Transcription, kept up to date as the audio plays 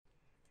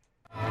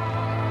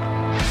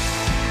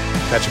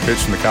Patrick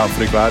Cooch from the Carlton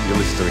Footy Club. You're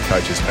listening to the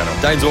Coaches Panel.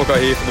 James Walker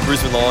here from the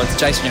Brisbane Lions.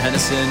 Jason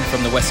Johannesson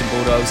from the Western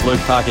Bulldogs.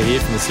 Luke Parker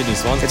here from the Sydney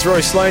Swans. It's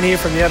Rory Sloane here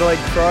from the Adelaide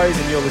Crows,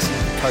 and you're listening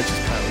to the Coaches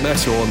Panel.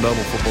 Max Shaw,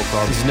 Melbourne Football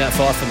Club. This is Nat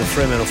Fyfe from the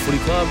Fremantle Footy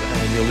Club,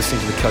 and you're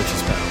listening to the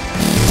Coaches Panel.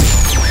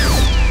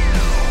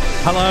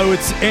 Hello,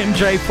 it's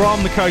MJ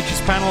from the Coaches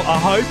Panel. I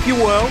hope you're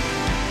well.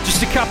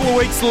 Just a couple of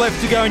weeks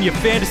left to go in your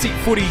fantasy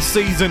footy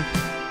season.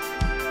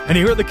 And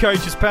here at the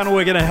Coaches Panel,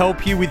 we're going to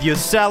help you with your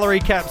salary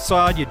cap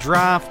side, your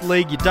draft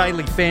league, your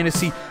daily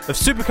fantasy of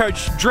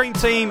Supercoach, Dream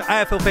Team,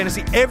 AFL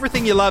Fantasy,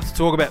 everything you love to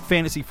talk about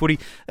fantasy footy.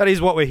 That is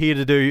what we're here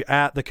to do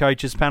at the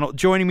Coaches Panel.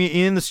 Joining me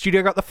in the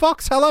studio, I've got the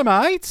Fox. Hello,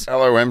 mate.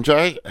 Hello,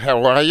 MJ.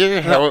 How are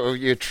you? How are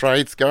your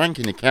trades going?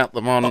 Can you count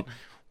them on...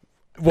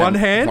 One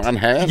hand? One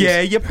hand?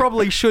 Yeah, you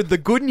probably should. The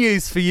good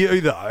news for you,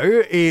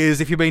 though,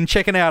 is if you've been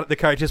checking out the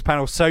Coaches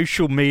Panel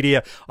social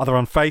media, either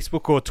on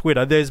Facebook or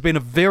Twitter, there's been a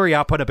very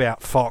up and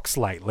about Fox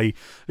lately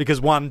because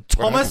one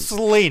Thomas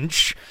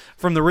Lynch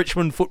from the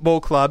Richmond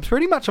Football Club,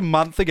 pretty much a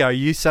month ago,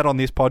 you sat on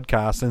this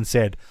podcast and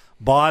said,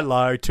 buy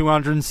low,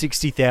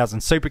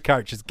 260,000 super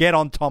coaches, get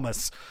on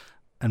Thomas.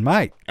 And,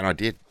 mate. And I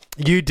did.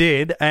 You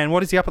did. And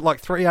what is he up at, like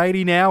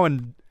 380 now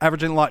and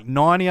averaging like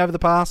 90 over the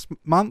past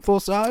month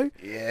or so?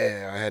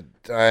 Yeah,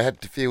 I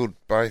had to field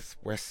both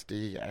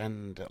Westy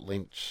and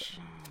Lynch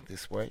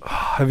this week.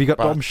 Have you got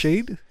Dom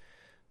Sheed?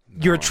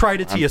 You're a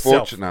traitor to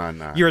yourself.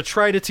 No. You're a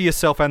traitor to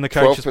yourself and the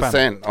Coaches Panel.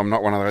 12%. I'm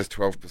not one of those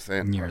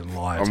 12%. You're a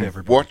liar to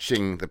everybody. I'm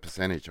watching the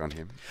percentage on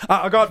him.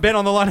 I got Ben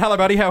on the line. Hello,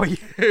 buddy. How are you?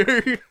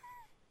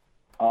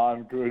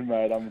 I'm good,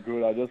 mate. I'm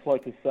good. I'd just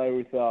like to say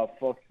with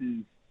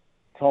Foxy's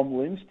Tom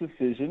Lynch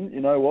decision,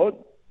 you know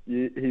what?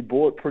 He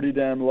bought pretty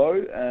damn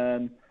low,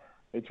 and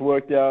it's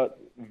worked out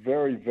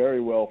very,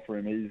 very well for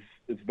him.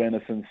 It's been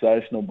a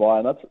sensational buy,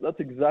 and that's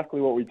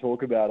exactly what we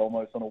talk about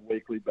almost on a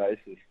weekly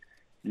basis.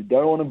 You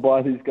don't want to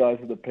buy these guys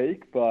at the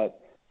peak, but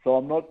so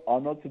I'm not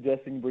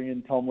suggesting bring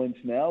in Tom Lynch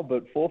now,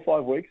 but 4 or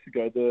 5 weeks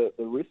ago, the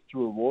risk to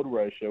reward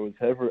ratio was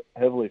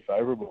heavily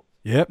favourable.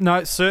 Yep, no,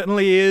 it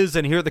certainly is.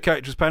 And here at the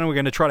Coaches Panel, we're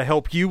going to try to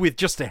help you with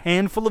just a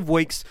handful of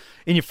weeks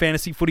in your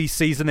fantasy footy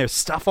season.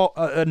 There's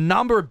a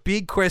number of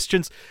big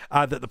questions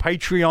that the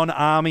Patreon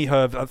army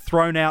have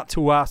thrown out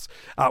to us.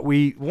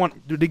 We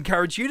want to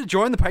encourage you to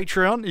join the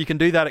Patreon. You can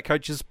do that at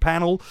Coaches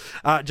Panel.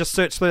 Just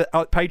search the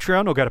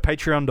Patreon or go to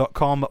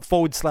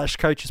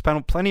patreon.com/Coaches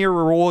Panel. Plenty of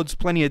rewards,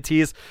 plenty of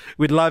tiers.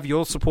 We'd love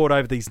your support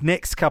over these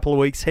next couple of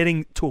weeks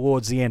heading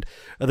towards the end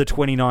of the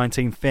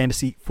 2019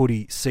 fantasy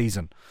footy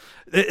season.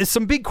 There's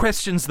some big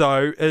questions,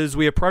 though, as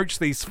we approach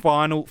these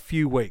final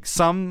few weeks.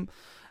 Some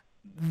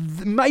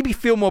maybe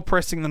feel more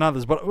pressing than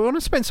others, but I want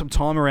to spend some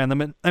time around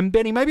them. And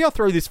Benny, maybe I'll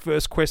throw this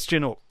first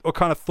question or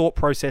kind of thought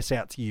process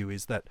out to you,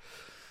 is that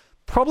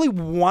probably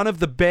one of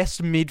the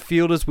best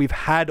midfielders we've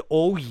had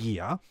all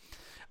year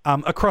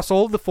across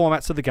all of the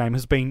formats of the game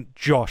has been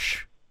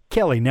Josh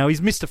Kelly. Now,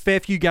 he's missed a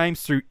fair few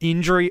games through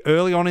injury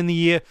early on in the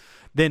year.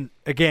 Then,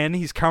 again,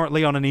 he's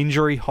currently on an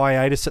injury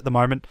hiatus at the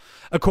moment.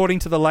 According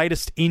to the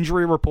latest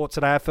injury reports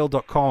at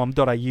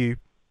afl.com.au,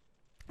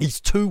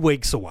 he's 2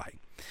 weeks away,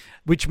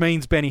 which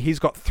means, Benny, he's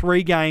got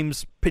 3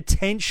 games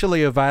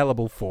potentially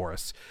available for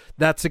us.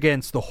 That's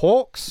against the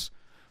Hawks,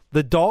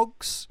 the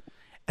Dogs,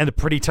 and a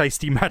pretty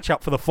tasty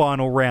matchup for the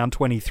final round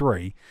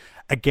 23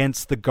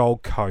 against the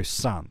Gold Coast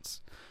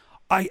Suns.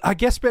 I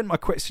guess, Ben, my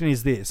question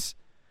is this.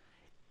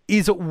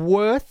 Is it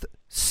worth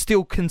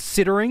still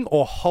considering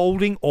or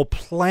holding or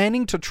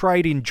planning to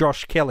trade in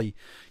Josh Kelly?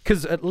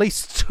 Because at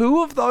least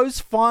 2 of those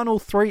final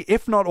 3,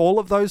 if not all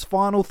of those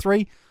final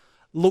 3,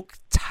 look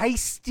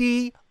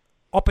tasty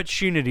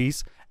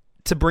opportunities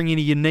to bring in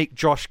a unique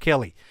Josh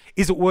Kelly.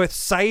 Is it worth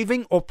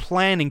saving or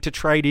planning to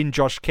trade in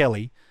Josh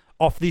Kelly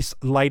off this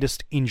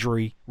latest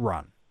injury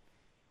run?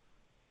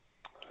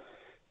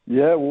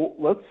 Yeah, well,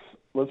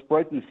 let's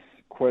break this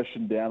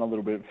question down a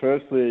little bit.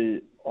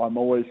 Firstly, I'm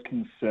always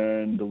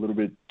concerned, a little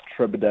bit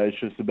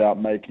trepidatious about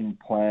making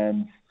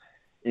plans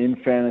in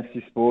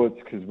fantasy sports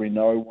because we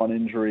know one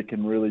injury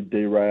can really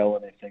derail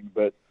anything.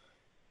 But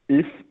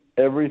if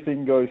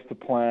everything goes to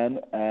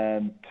plan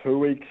and 2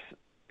 weeks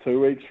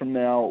from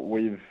now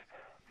we've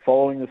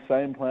following the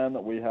same plan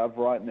that we have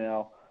right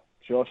now,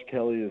 Josh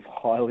Kelly is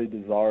highly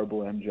desirable,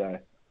 MJ.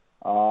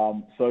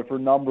 So for a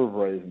number of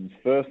reasons.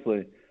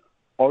 Firstly,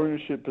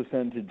 ownership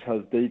percentage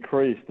has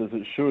decreased as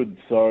it should.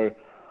 So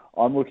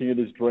I'm looking at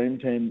his Dream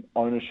Team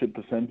ownership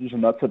percentage,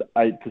 and that's at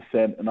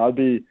 8%. And I'd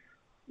be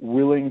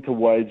willing to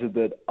wager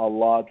that a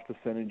large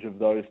percentage of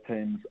those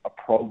teams are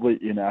probably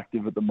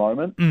inactive at the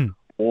moment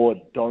or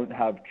don't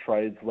have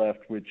trades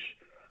left, which,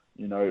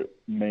 you know,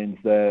 means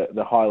they're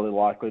highly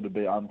likely to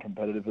be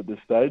uncompetitive at this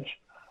stage.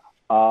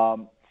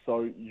 So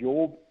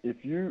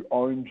if you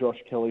own Josh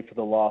Kelly for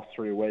the last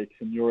 3 weeks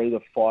and you're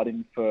either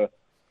fighting for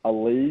a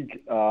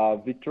league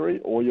victory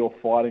or you're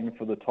fighting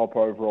for the top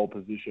overall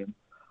position,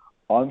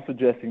 I'm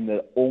suggesting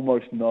that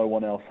almost no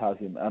one else has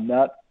him. And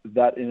that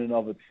in and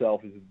of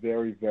itself is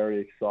very, very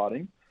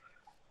exciting.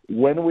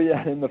 When we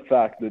add in the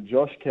fact that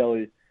Josh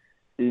Kelly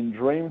in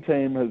Dream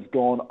Team has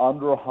gone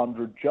under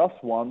 100 just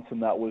once,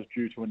 and that was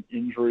due to an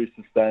injury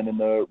sustained in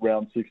the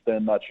round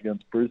 16 match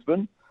against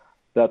Brisbane.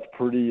 That's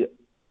pretty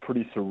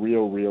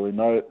surreal, really.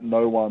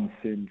 No one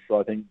since.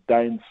 I think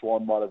Dane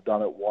Swan might have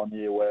done it one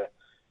year where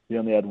he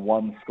only had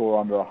one score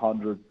under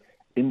 100.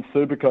 In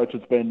Supercoach,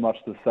 it's been much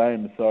the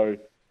same. So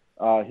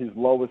his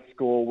lowest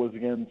score was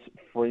against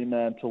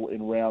Fremantle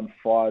in round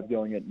 5,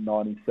 going at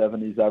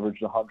 97. He's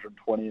averaged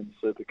 120 in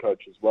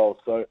Supercoach as well.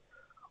 So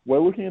we're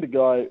looking at a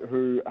guy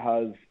who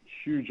has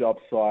huge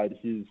upside.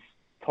 His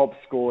top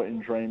score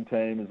in Dream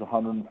Team is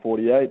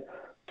 148.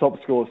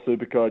 Top score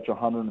Supercoach,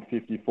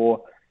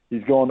 154.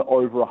 He's gone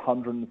over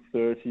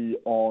 130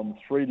 on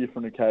 3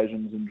 different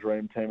occasions in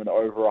Dream Team and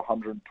over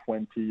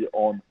 120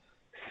 on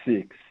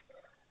 6.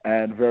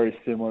 And very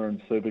similar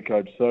in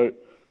Supercoach. So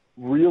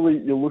really,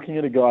 you're looking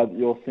at a guy that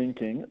you're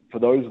thinking, for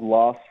those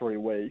last 3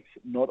 weeks,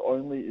 not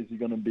only is he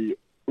going to be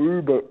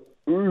uber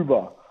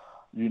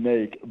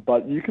unique,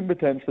 but you can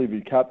potentially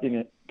be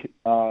having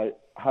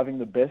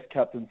the best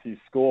captaincy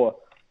score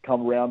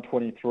come round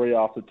 23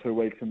 after 2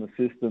 weeks in the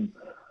system,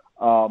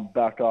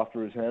 back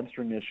after his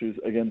hamstring issues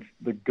against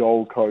the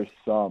Gold Coast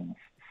Suns.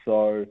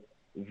 So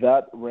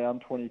that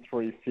round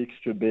 23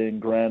 fixture being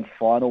grand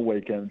final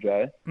weekend,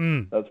 Jay,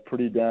 that's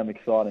pretty damn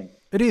exciting.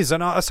 It is,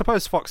 and I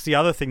suppose, Fox, the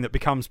other thing that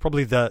becomes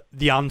probably the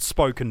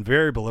unspoken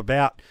variable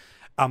about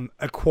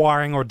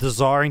acquiring or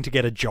desiring to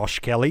get a Josh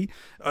Kelly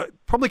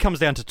probably comes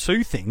down to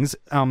 2 things,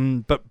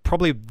 but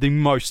probably the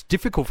most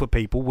difficult for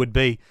people would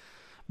be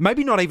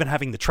maybe not even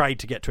having the trade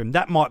to get to him.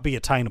 That might be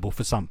attainable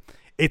for some.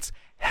 It's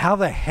how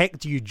the heck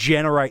do you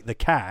generate the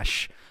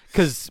cash?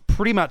 Because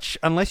pretty much,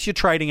 unless you're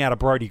trading out a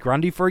Brodie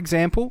Grundy, for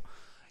example,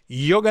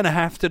 you're going to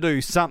have to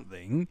do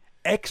something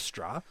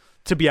extra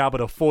to be able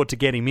to afford to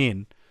get him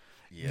in.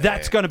 Yeah,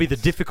 that's going to be the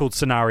difficult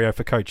scenario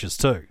for coaches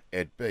too.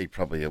 It'd be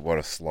probably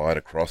a slide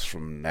across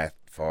from Nat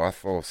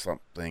Fife or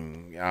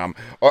something. I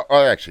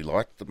actually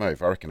like the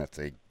move. I reckon it's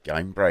a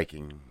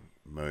game-breaking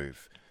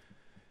move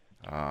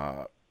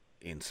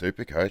in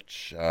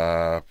Supercoach.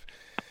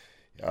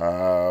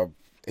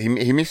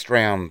 He missed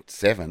round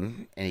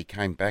 7 and he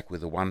came back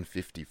with a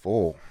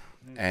 154,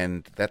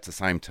 and that's the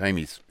same team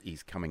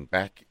he's coming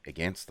back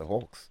against, the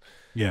Hawks.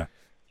 Yeah.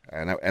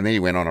 And then he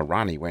went on a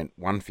run. He went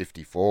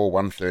 154,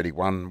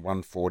 131,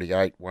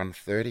 148,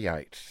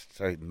 138.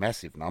 So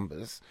massive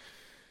numbers.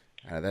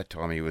 At that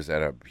time, he was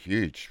at a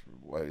huge.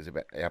 Well, he was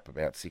up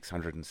about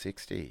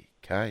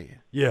 660k.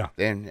 Yeah.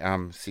 Then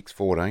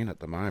 614 at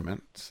the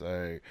moment.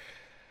 So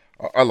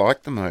I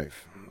like the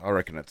move. I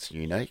reckon it's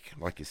unique,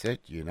 like you said,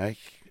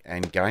 unique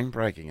and game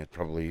breaking. It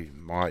probably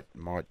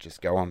might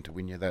just go on to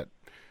win you that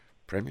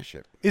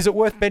premiership. Is it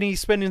worth Benny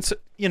spending,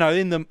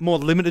 in the more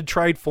limited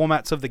trade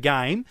formats of the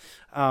game?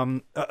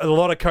 A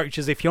lot of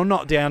coaches, if you're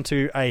not down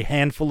to a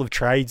handful of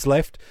trades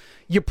left,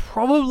 you're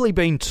probably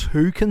being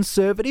too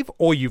conservative,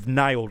 or you've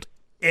nailed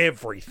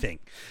everything,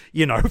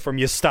 from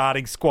your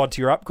starting squad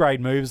to your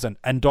upgrade moves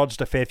and dodged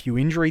a fair few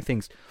injury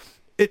things.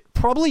 It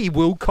probably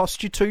will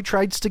cost you 2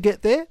 trades to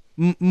get there.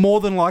 More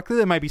than likely,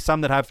 there may be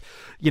some that have,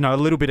 a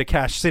little bit of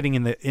cash sitting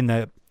in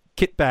the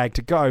kit bag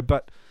to go,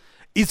 but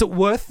is it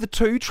worth the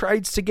 2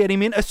 trades to get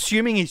him in?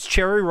 Assuming he's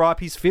cherry ripe,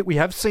 he's fit. We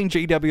have seen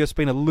GWS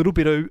been a little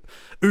bit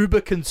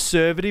uber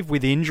conservative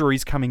with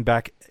injuries coming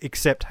back,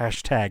 except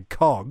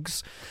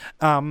 #Cogs.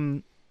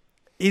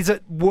 Is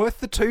it worth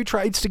the 2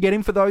 trades to get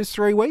him for those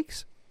 3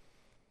 weeks?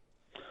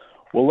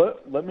 Well,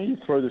 let me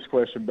throw this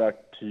question back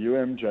to you,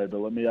 MJ, but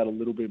let me add a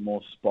little bit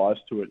more spice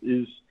to it.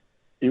 Is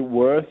it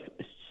worth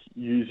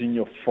using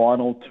your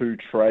final 2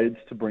 trades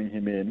to bring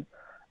him in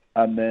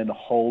and then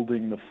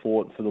holding the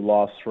fort for the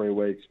last 3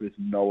 weeks with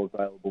no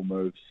available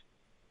moves?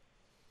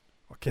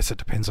 I guess it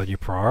depends on your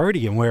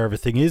priority and where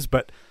everything is,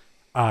 but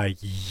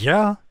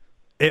yeah.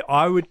 It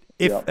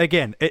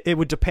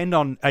would depend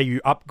on, are you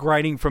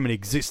upgrading from an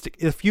existing...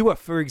 If you were,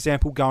 for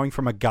example, going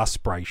from a Gus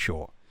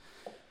Brayshaw,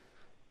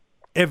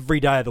 every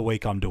day of the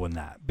week I'm doing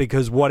that,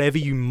 because whatever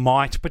you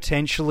might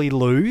potentially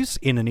lose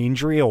in an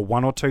injury or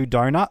 1 or 2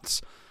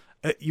 donuts...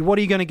 what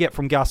are you going to get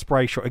from Gus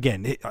Brayshaw?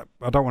 Again,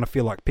 I don't want to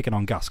feel like picking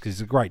on Gus because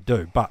he's a great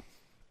dude, but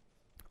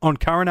on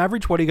current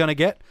average, what are you going to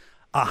get?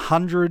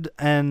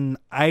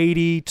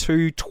 180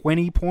 to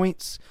 20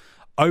 points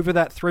over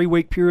that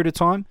 3-week period of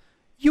time.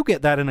 You'll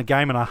get that in a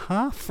game and a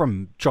half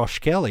from Josh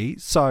Kelly.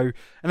 So,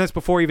 and that's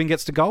before he even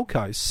gets to Gold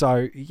Coast.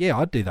 So, yeah,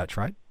 I'd do that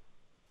trade.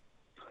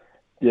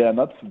 Yeah, and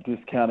that's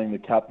discounting the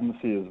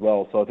captaincy as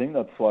well. So I think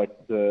that's like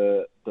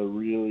the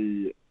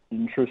really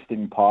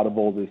interesting part of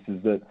all this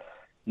is that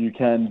you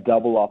can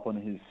double up on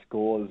his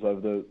scores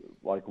over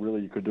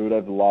you could do it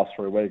over the last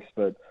 3 weeks,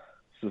 but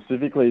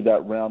specifically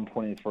that round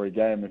 23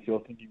 game, if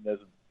you're thinking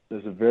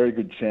there's a very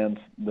good chance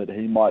that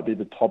he might be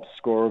the top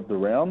scorer of the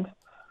round,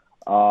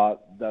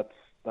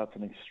 that's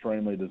an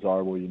extremely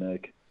desirable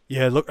unique.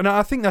 Yeah, look, and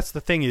I think that's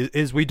the thing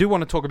is we do want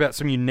to talk about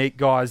some unique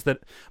guys that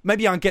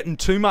maybe aren't getting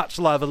too much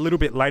love a little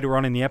bit later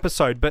on in the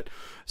episode, but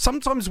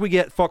sometimes we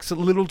get, Fox, a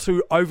little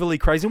too overly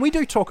crazy, and we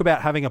do talk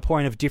about having a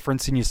point of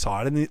difference in your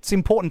side, and it's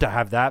important to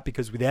have that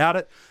because without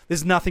it,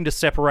 there's nothing to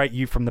separate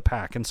you from the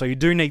pack, and so you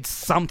do need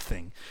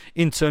something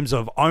in terms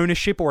of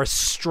ownership or a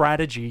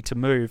strategy to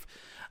move.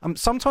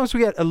 Sometimes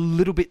we get a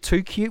little bit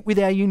too cute with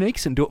our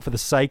uniques and do it for the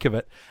sake of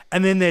it.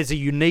 And then there's a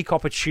unique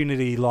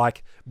opportunity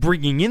like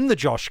bringing in the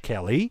Josh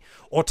Kelly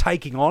or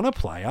taking on a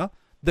player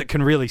that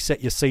can really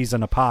set your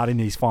season apart in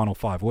these final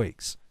 5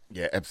 weeks.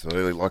 Yeah,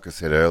 absolutely. Like I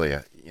said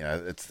earlier,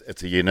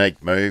 it's a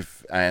unique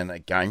move and a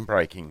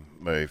game-breaking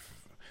move.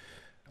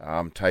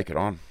 Take it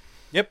on.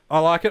 Yep, I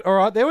like it. All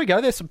right, there we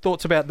go. There's some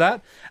thoughts about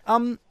that.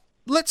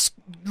 Let's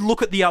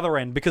look at the other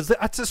end because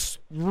that's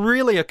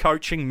really a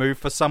coaching move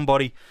for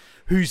somebody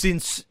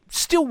who's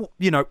still,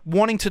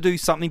 wanting to do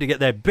something to get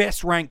their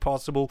best rank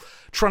possible,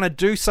 trying to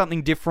do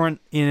something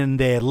different in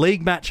their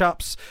league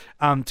matchups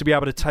to be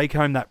able to take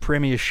home that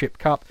Premiership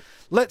Cup.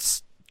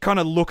 Let's kind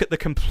of look at the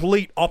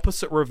complete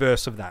opposite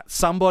reverse of that.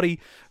 Somebody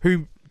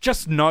who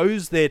just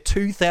knows their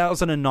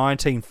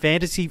 2019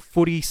 fantasy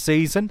footy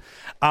season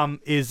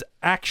is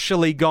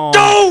actually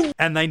gone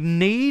and they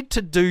need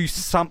to do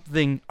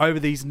something over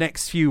these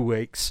next few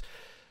weeks.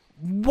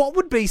 What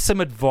would be some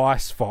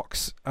advice,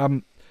 Fox?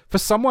 For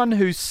someone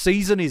whose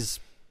season is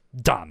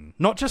done,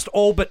 not just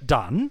all but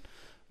done,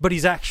 but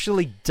is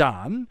actually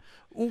done,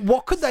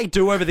 what could they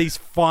do over these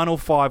final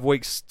 5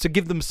 weeks to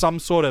give them some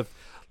sort of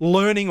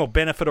learning or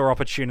benefit or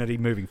opportunity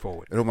moving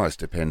forward? It almost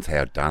depends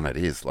how done it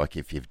is. Like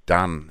if you've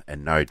done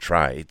and no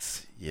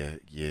trades,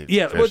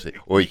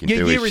 all you can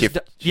do is shift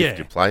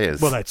your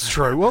players. Well, that's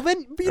true. Well,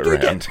 then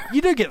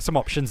you do get some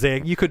options there.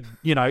 You could,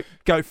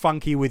 go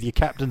funky with your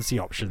captaincy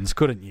options,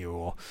 couldn't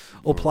you?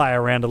 Or play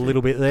around a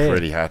little bit there.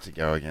 Pretty hard to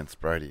go against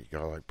a guy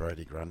like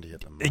Brody Grundy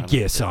at the moment.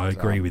 Yes, I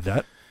agree with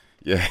that.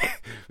 Yeah,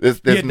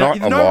 there's not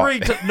a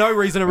lot. No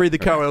reason to read the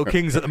Coel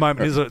Kings at the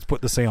moment, is it? Let's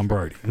put the C on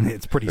Brody.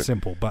 It's pretty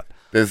simple, but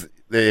there's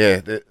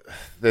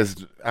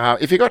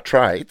if you got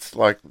trades,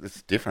 like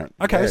it's different.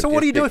 Okay, so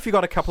what do you do if you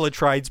got a couple of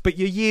trades, but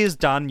your year's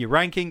done, your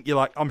ranking, you're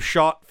like, I'm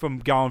shot from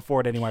going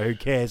for it anyway. Who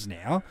cares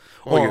now?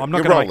 I'm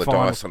not going to roll the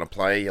dice on a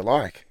player you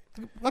like.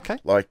 Okay,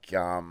 like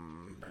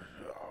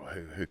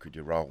who could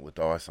you roll the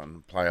dice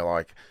on? A player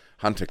like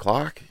Hunter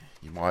Clark.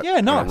 You might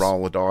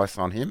roll the dice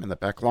on him in the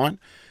back line.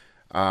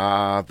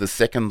 The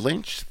second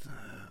Lynch.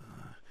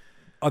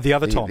 The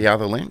other Tom. The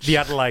other Lynch. The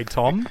Adelaide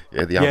Tom.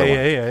 Yeah, the other one.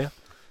 Yeah.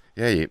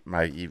 Yeah, you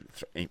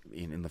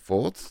in the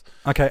forwards.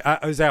 Okay,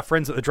 as our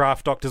friends at the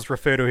Draft Doctors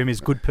refer to him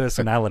as good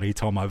personality,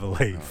 Tom, I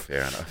believe. Oh,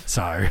 fair enough.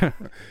 So,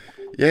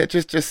 yeah,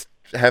 just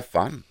have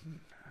fun.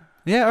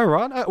 Yeah, all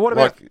right. What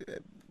about?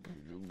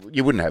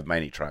 You wouldn't have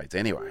many trades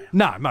anyway.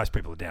 No, most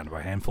people are down to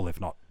a handful, if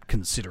not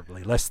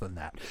considerably less than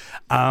that.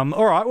 All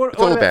right.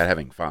 It's all about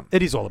having fun.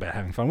 It is all about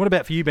having fun. What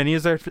about for you, Benny?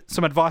 Is there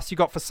some advice you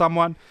got for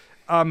someone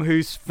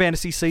whose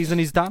fantasy season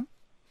is done?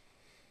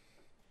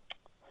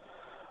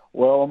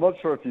 Well, I'm not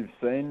sure if you've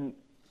seen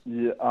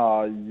yet,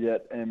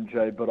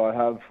 MJ, but I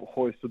have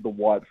hoisted the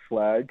white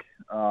flag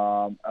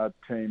at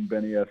Team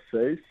Benny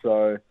FC.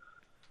 So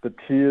the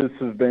tiers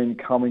have been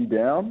coming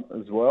down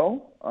as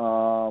well.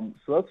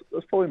 So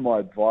that's probably my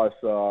advice.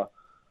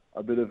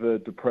 A bit of a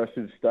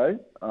depressive state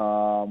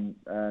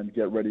and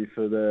get ready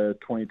for the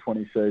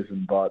 2020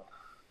 season. But,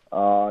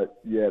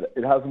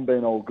 it hasn't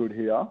been all good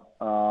here.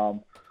 I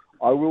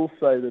will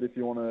say that if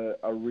you want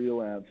a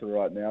real answer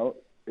right now,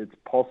 it's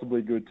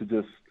possibly good to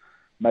just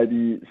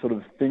maybe sort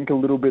of think a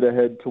little bit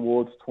ahead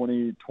towards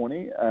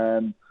 2020,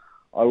 and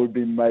I would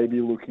be maybe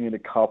looking at a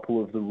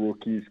couple of the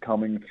rookies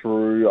coming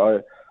through.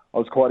 I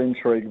was quite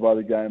intrigued by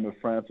the game of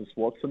Francis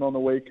Watson on the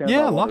weekend.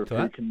 Yeah, I like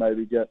that. If he can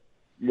maybe get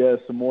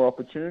some more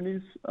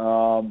opportunities.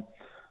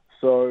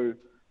 So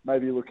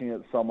maybe looking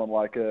at someone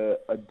like a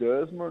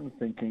Dersma and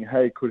thinking,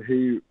 hey, could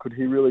he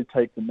really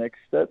take the next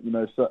step?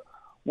 So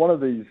one of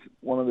these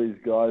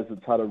guys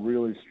that's had a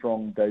really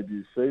strong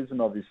debut season.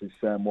 Obviously,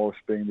 Sam Walsh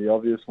being the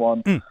obvious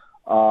one.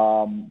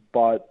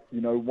 But,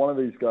 one of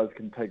these guys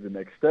can take the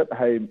next step.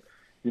 Hey,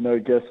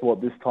 guess what?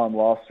 This time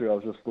last year, I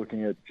was just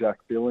looking at Jack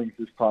Billings.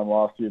 This time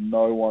last year,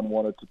 no one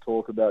wanted to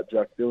talk about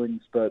Jack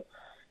Billings. But,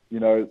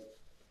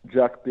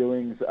 Jack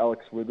Billings,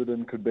 Alex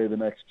Witherden could be the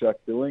next Jack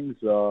Billings.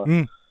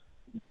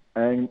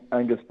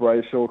 Angus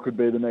Brayshaw could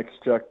be the next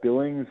Jack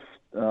Billings.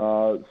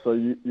 So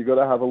you got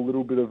to have a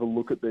little bit of a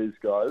look at these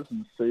guys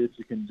and see if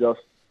you can just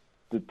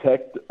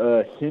detect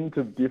a hint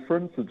of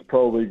difference. It's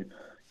probably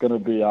going to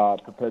be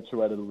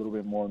perpetuated a little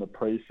bit more in the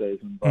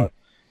preseason, but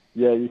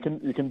you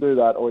can do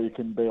that, or you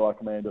can be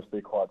like me and just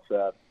be quite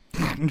sad.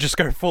 And just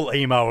go full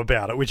emo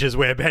about it, which is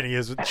where Benny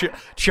has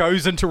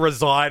chosen to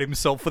reside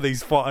himself for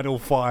these final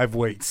 5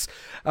 weeks.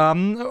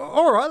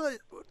 All right,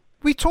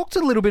 we talked a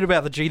little bit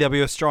about the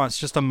GWS Giants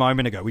just a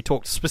moment ago. We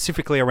talked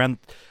specifically around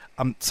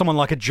someone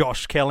like a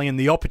Josh Kelly and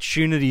the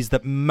opportunities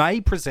that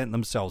may present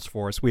themselves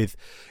for us with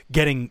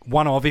getting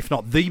one of, if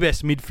not the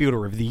best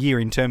midfielder of the year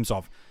in terms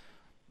of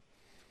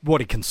what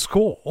he can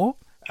score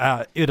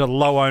at a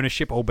low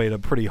ownership, albeit a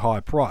pretty high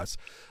price.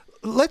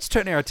 let's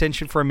turn our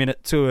attention for a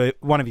minute to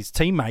one of his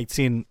teammates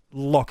in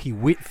Lockie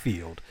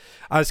Whitfield.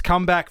 Has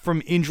come back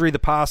from injury the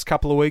past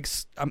couple of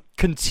weeks,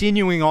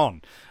 continuing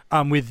on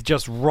with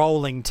just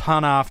rolling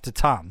ton after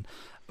ton.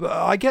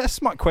 I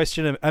guess my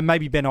question, and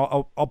maybe Ben,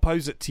 I'll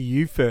pose it to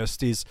you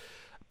first, is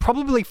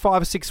probably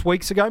 5 or 6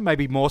 weeks ago,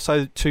 maybe more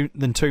so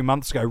than 2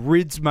 months ago,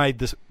 Rids made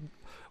this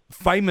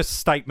famous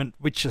statement,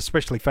 which is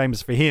especially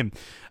famous for him,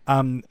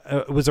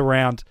 was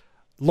around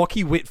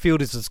Lockie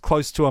Whitfield is as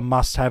close to a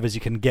must-have as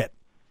you can get.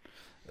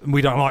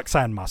 We don't like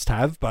saying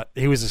must-have, but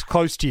he was as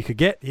close to you could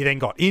get. He then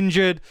got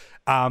injured,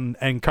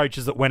 and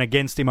coaches that went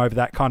against him over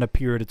that kind of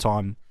period of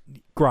time,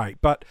 great.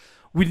 But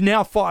with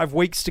now 5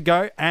 weeks to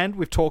go, and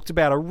we've talked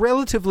about a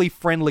relatively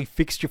friendly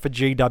fixture for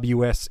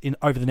GWS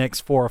over the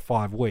next 4 or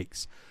 5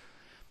 weeks,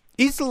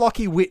 is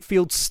Lockie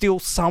Whitfield still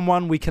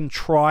someone we can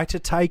try to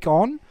take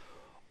on?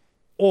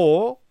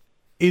 Or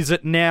is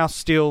it now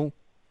still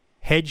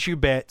hedge your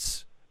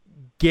bets,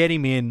 get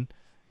him in,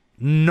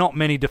 not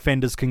many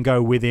defenders can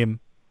go with him?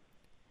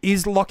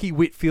 Is Lockie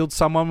Whitfield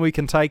someone we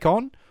can take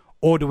on?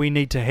 Or do we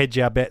need to hedge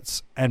our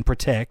bets and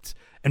protect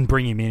and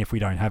bring him in if we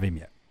don't have him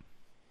yet?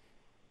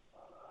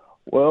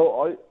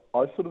 Well,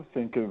 I sort of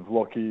think of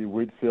Lockie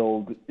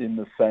Whitfield in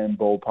the same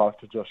ballpark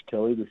to Josh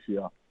Kelly this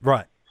year.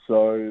 Right.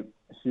 So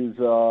his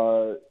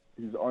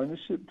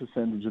ownership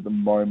percentage at the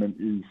moment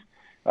is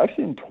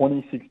actually in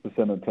 26%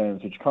 of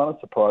teams, which kind of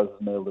surprises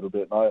me a little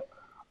bit. And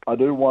I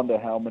do wonder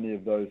how many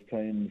of those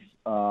teams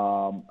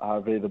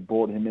have either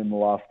bought him in the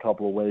last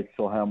couple of weeks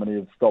or how many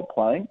have stopped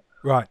playing.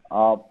 Right.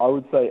 I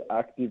would say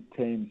active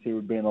teams he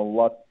would be in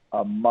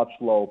a much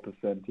lower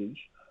percentage.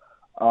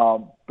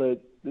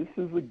 But this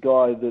is a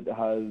guy that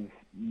has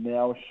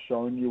now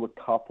shown you a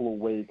couple of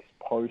weeks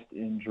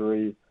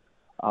post-injury.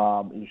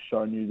 He's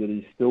shown you that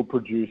he's still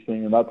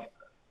producing, and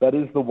that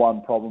is the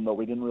one problem that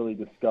we didn't really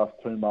discuss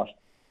too much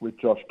with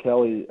Josh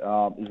Kelly,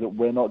 is that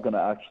we're not going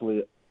to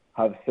actually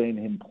have seen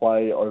him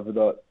play over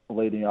the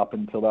leading up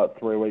until that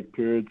 3-week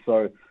period.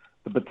 So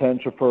the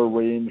potential for a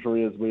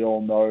re-injury, as we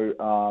all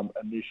know,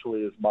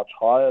 initially is much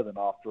higher than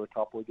after a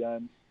couple of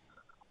games.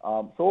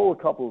 So all a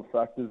couple of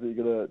factors that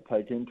you're going to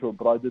take into it,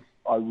 but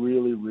I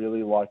really,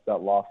 really like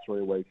that last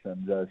 3 weeks,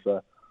 MJ.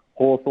 So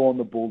Hawthorn,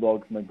 the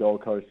Bulldogs, and the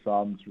Gold Coast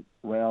Suns,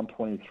 round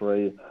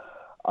 23,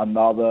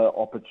 another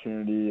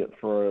opportunity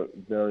for a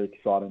very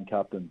exciting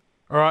captain.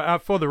 All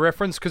right, for the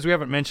reference, because we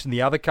haven't mentioned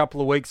the other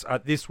couple of weeks,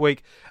 this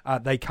week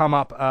they come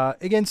up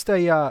against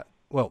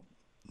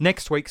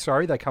next week,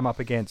 they come up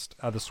against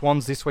the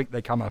Swans. This week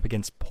they come up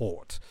against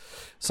Port.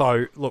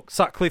 So, look,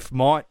 Sutcliffe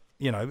might,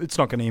 it's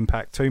not going to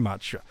impact too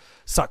much.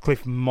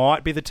 Sutcliffe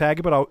might be the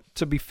tagger, but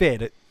to be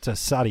fair to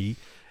Sutty,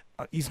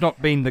 he's not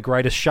been the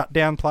greatest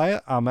shutdown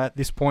player at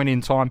this point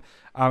in time.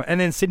 And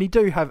then Sydney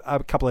do have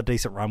a couple of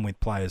decent run with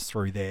players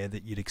through there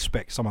that you'd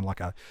expect someone like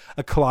a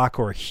Clark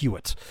or a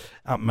Hewitt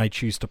may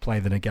choose to play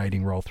the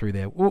negating role through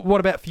there. What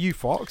about for you,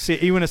 Fox? Are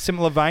you in a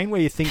similar vein where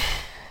you think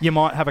you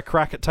might have a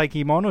crack at taking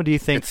him on, or do you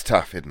think... It's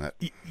tough, isn't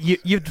it?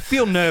 You'd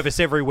feel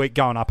nervous every week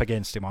going up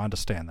against him. I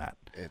understand that.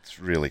 It's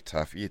really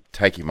tough. You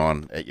take him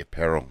on at your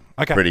peril,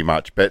 okay, pretty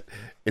much. But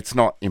it's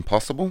not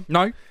impossible.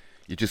 No.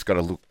 You just got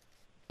to look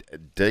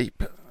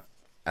deep.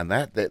 And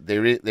that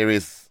there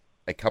is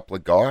a couple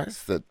of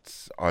guys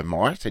that I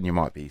might, and you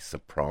might be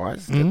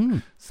surprised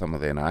at some of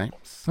their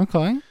names.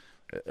 Okay.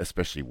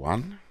 Especially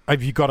one.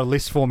 Have you got a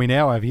list for me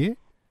now, have you?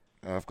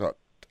 I've got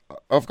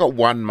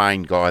one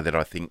main guy that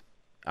I think,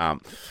 I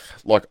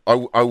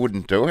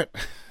wouldn't do it.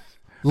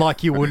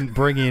 Like you wouldn't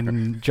bring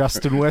in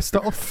Justin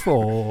Westhoff,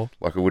 or...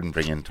 Like I wouldn't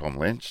bring in Tom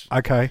Lynch.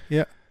 Okay,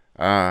 yeah.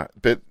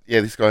 But,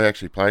 yeah, this guy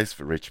actually plays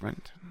for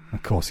Richmond.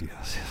 Of course he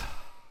does.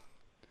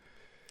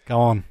 Go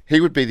on. He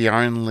would be the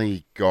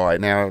only guy.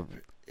 Now...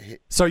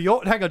 So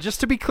hang on, just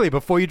to be clear,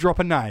 before you drop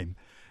a name,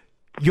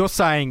 you're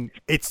saying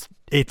it's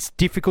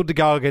difficult to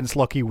go against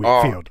Lockie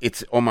Whitfield.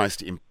 It's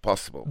almost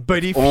impossible.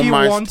 But if you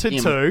wanted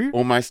to...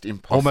 Almost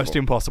impossible. Almost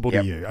impossible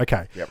to you,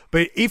 okay. Yep.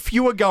 But if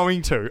you were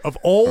going to, of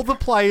all the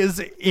players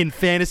in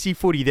fantasy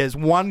footy, there's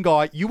one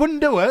guy, you wouldn't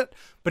do it,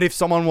 but if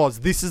someone was,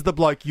 this is the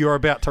bloke you're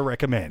about to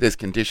recommend. There's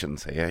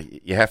conditions here.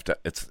 You have to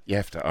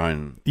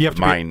own the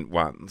main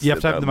ones. You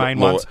have to have the main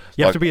ones.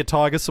 You have to be a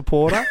Tiger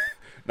supporter.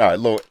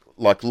 No,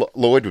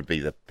 Lloyd would be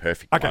the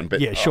perfect one.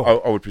 But yeah,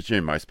 sure. I would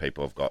presume most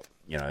people have got,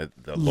 the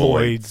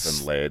Lloyds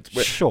and Lairds.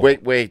 Sure.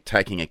 We're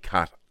taking a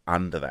cut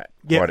under that.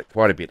 Yep.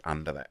 Quite a bit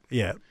under that.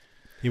 Yeah.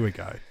 Here we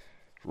go.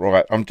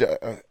 Right.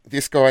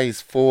 This guy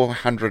is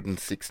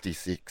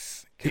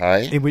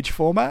 466K. In which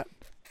format?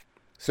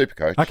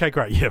 Supercoach. Okay,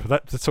 great. Yeah,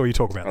 that's all you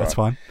talk about. That's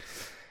fine.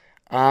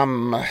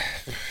 Right.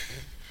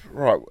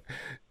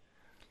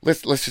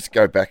 Let's just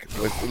go back.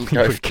 This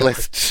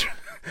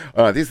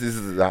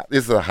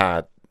is a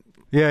hard.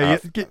 Yeah,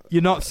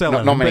 you're not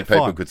selling. Not many people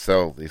fine. Could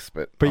sell this,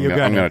 but I'm you're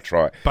going to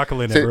try.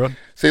 Buckle in, everyone.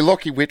 See,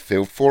 Lockie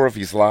Whitfield, 4 of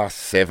his last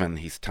 7,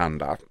 he's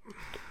tonned up.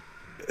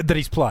 That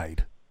he's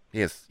played.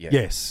 Yes. Yeah.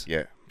 Yes.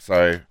 Yeah.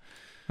 So,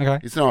 okay,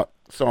 it's not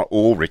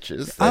all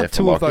riches. Aren't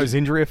 2 of those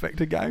injury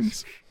affected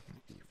games?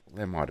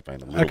 There might have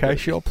been a little. Okay, bit.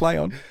 sure. Play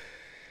on.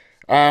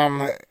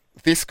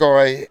 This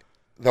guy,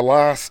 the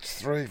last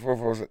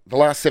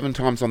 7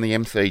 times on the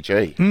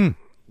MCG,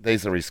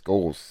 these are his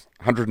scores.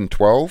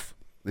 112,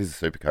 this is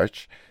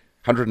Supercoach,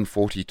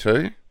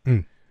 142,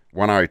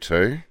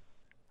 102,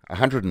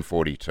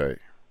 142.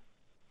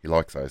 He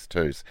likes those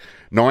twos.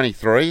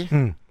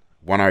 93,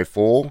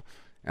 104,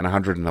 and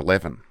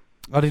 111.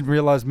 I didn't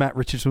realise Matt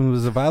Richardson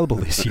was available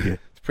this year.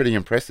 It's pretty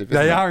impressive,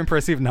 isn't it? They are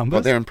impressive numbers.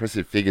 Well, they're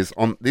impressive figures.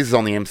 This is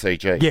on the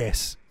MCG.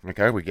 Yes.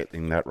 Okay, we're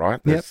getting that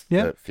right. That's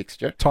the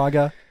fixture.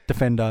 Tiger,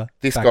 defender,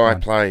 This guy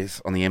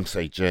plays on the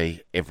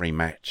MCG every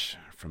match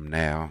from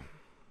now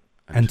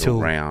until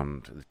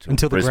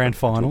the grand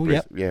final.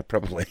 Yep. Yeah,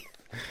 probably.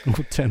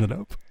 We'll turn it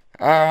up.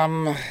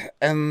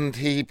 And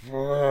he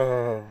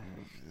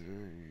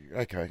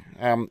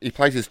he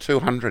plays his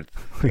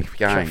 200th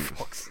game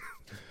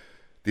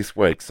this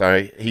week,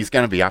 so he's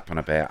going to be up and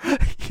about.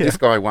 This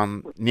guy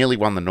nearly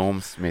won the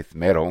Norm Smith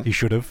medal. He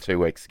should have 2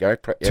 weeks ago.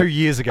 2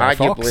 years ago.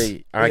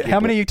 Arguably, how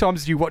many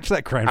times did you watch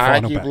that grand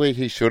final? Arguably,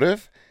 he should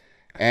have.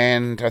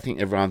 And I think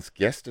everyone's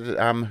guessed it.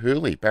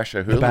 Hooley,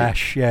 Basher Hooley. The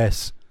Bash,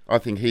 yes. I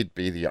think he'd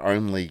be the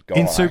only guy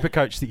in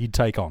Supercoach that you'd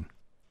take on.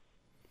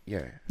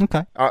 Yeah.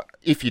 Okay.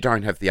 If you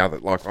don't have the other,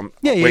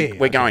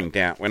 we're going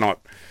down. We're not.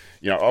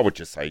 I would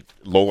just say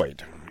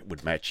Lloyd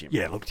would match him.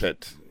 Yeah. Look,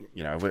 but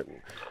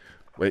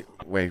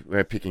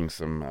we're picking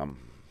some.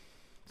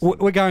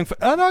 We're going for.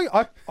 Oh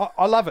no,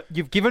 I love it.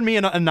 You've given me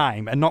a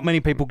name, and not many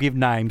people give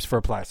names for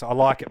a player, so I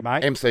like it,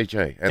 mate.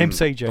 MCG. And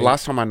MCG. The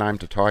last time I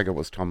named a Tiger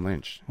was Tom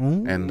Lynch,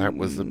 and that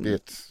was a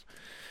bit.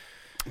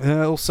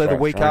 Also, the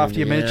week after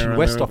you mentioned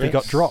Westhoff, he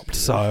got dropped.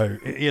 So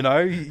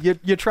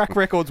your track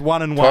record's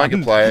 1-1.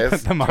 Tiger players,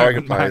 at the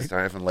moment,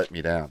 haven't let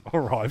me down.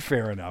 All right,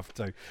 fair enough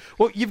too.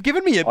 Well, you've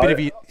given me a bit of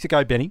your.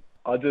 Go, Benny.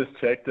 I just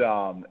checked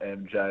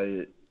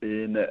MJ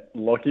in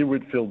Lockie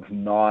Whitfield's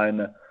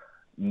 9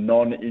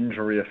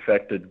 non-injury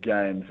affected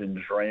games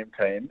in Dream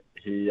Team.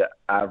 He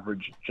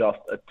averaged just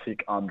a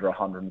tick under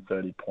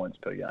 130 points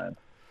per game.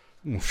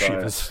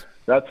 Shivers.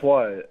 That's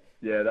why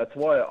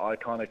I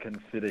kind of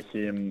consider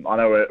him. I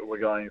know we're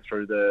going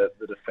through the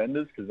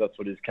defenders because that's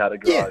what he's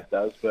categorised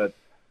as, but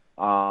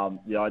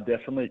I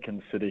definitely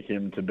consider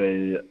him to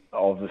be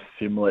of a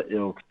similar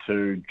ilk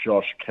to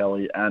Josh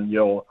Kelly, and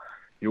you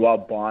are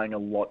buying a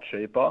lot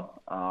cheaper,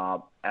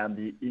 and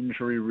the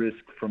injury risk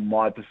from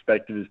my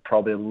perspective is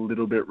probably a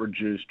little bit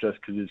reduced just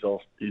because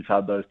he's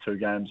had those 2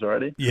 games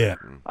already. Yeah.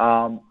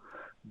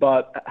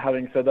 But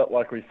having said that,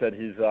 like we said,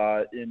 he's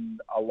in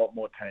a lot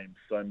more teams,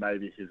 so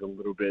maybe he's a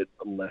little bit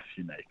less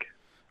unique.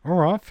 All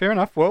right, fair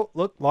enough. Well,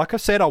 look, like I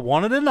said, I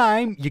wanted a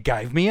name. You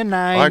gave me a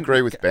name. I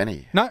agree with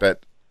Benny. No.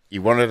 But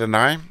you wanted a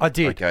name? I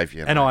did. I gave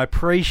you a name. I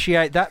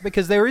appreciate that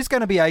because there is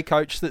going to be a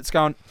coach that's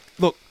going,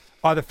 look,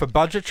 either for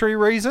budgetary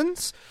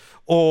reasons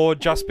or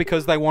just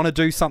because they want to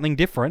do something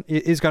different,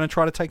 is going to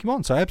try to take him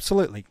on. So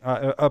absolutely,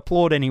 I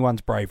applaud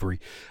anyone's bravery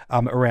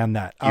around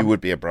that. You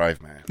would be a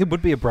brave man. It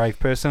would be a brave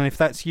person. If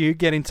that's you,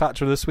 get in touch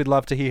with us. We'd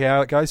love to hear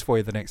how it goes for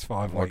you the next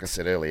 5 weeks. Like I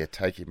said earlier,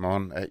 take him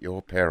on at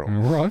your peril.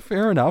 Right,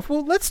 fair enough.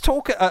 Well, let's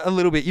talk a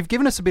little bit. You've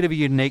given us a bit of a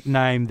unique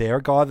name there,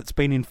 a guy that's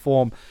been in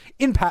form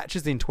in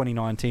patches in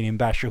 2019 in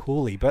Basher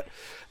Hooley, but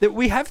that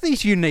we have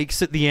these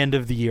uniques at the end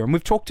of the year, and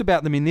we've talked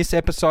about them in this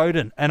episode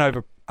and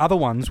over other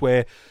ones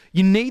where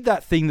you need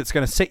that thing that's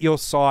going to set your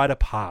side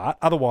apart.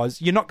 Otherwise,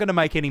 you're not going to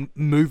make any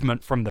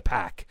movement from the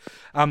pack.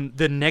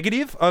 The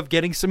negative of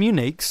getting some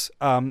uniques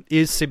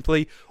is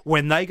simply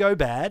when they go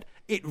bad,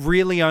 it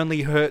really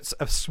only hurts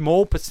a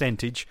small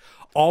percentage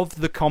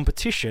of the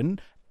competition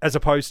as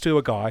opposed to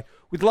a guy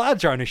with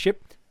large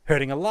ownership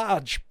hurting a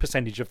large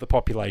percentage of the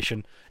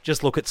population.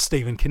 Just look at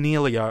Stephen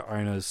Cornelio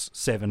owners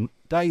 7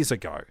 days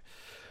ago.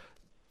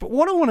 But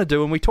what I want to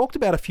do, and we talked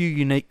about a few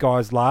unique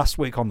guys last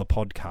week on the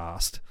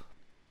podcast,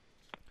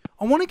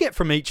 I want to get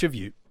from each of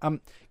you,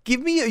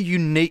 give me a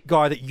unique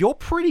guy that you're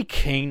pretty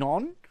keen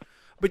on,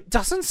 but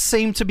doesn't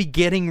seem to be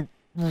getting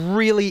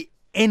really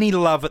any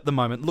love at the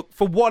moment. Look,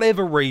 for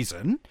whatever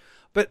reason,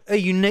 but a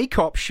unique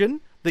option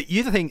that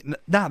you think,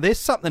 there's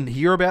something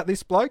here about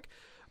this bloke,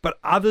 but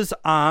others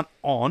aren't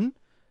on.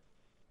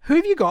 Who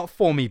have you got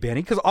for me,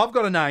 Benny? Because I've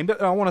got a name,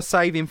 but I want to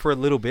save him for a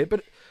little bit.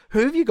 But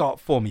who have you got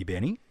for me,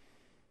 Benny?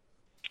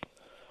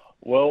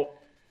 Well,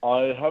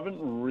 I haven't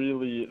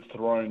really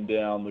thrown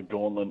down the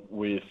gauntlet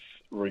with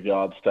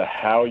regards to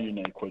how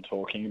unique we're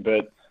talking,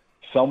 but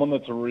someone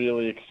that's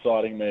really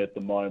exciting me at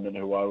the moment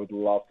who I would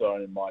love to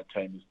own in my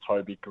team is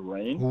Toby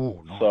Green.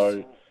 Ooh, nice.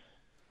 So,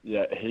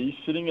 yeah, he's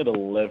sitting at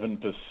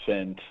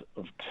 11%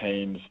 of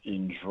teams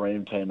in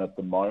Dream Team at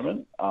the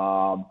moment.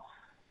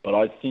 But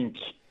I think,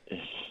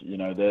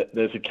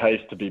 there's a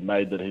case to be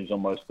made that he's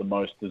almost the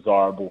most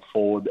desirable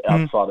forward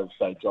outside of,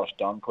 say, Josh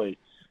Dunkley.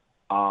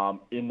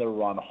 In the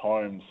run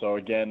home. So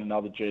again,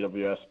 another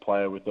GWS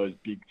player with those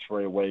big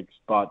 3 weeks,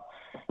 but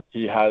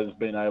he has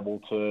been able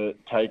to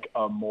take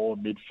a more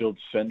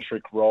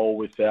midfield-centric role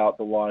without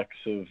the likes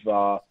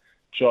of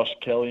Josh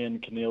Kelly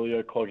and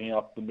Cornelio clogging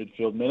up the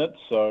midfield minutes.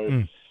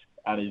 So,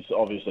 and he's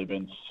obviously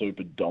been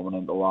super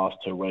dominant the last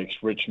 2 weeks.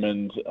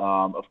 Richmond,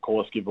 of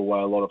course, give away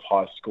a lot of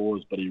high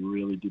scores, but he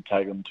really did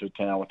take them to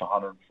town with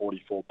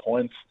 144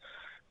 points.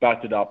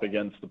 backed it up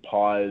against the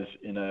Pies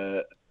in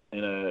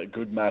a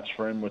good match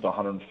for him with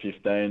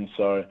 115.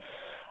 So,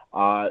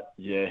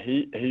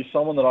 he's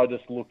someone that I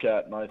just look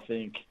at and I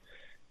think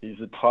he's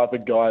the type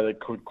of guy that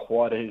could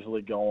quite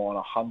easily go on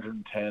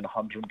 110,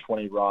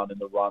 120 run in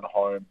the run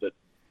home that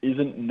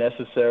isn't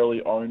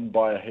necessarily owned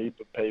by a heap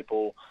of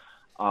people,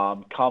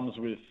 comes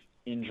with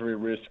injury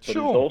risk, but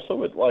Sure. is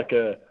also at like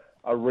a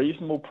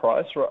reasonable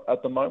price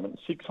at the moment.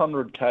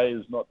 600K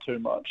is not too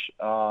much.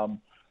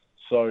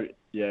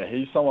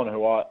 He's someone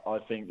who I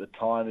think the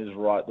time is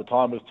right. The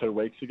time was 2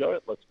 weeks ago,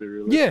 let's be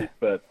realistic. Yeah.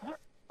 But,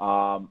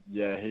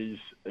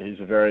 he's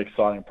a very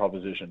exciting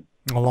proposition.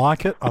 I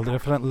like it. I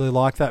definitely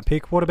like that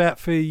pick. What about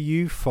for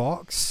you,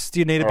 Fox? Do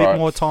you need a All bit right.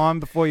 more time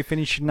before you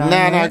finish your name? No,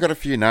 out? I got a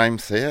few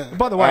names here.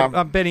 By the way,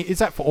 Benny, is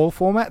that for all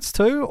formats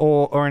too,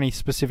 or any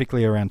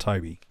specifically around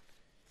Toby?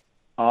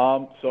 So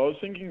I was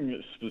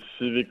thinking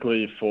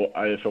specifically for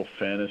AFL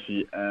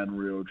Fantasy and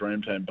Real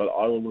Dream Team, but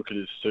I will look at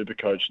his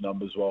Supercoach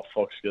numbers while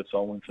Fox gets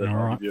on with it. All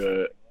I'll right. give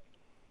you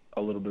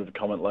a little bit of a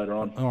comment later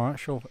on. All right,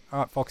 sure. All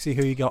right, Foxy,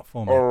 who you got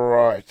for me? All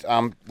right.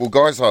 Well,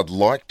 guys, I'd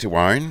like to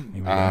own.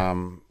 Here we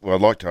go.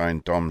 I'd like to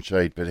own Dom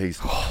Sheed, but he's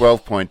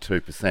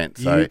 12.2%,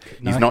 so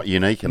he's not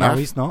unique enough. No,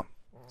 he's not.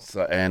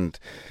 So, and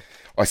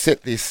I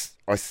set this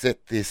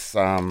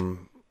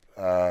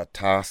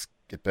task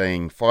at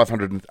being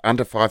 500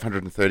 under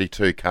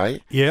 532k.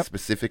 Yep.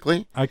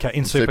 Specifically. Okay,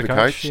 in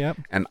Supercoach. Yep.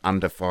 and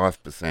under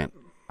 5%.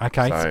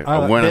 Okay. So so, I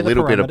went they're a the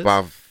little bit parameters.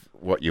 above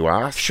what you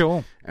asked.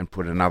 Sure. And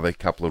put another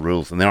couple of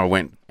rules, and then I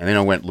went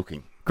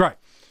looking. Great.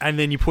 And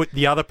then you put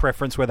the other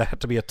preference where there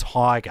had to be a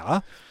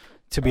tiger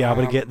to be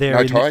able to get there. No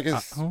in the-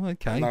 tigers.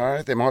 Okay.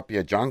 No, there might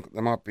be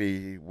there might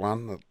be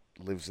one that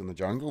lives in the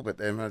jungle, but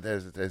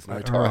there's no All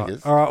right.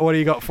 tigers. All right, what do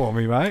you got for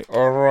me, mate?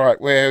 All right.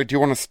 Well, do you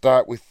want to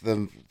start with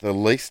the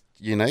least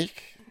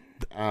unique?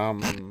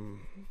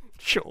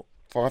 Sure.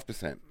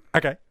 5%.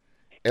 Okay.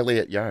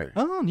 Elliot Yeo.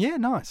 Oh, yeah,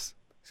 nice.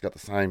 He's got the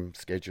same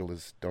schedule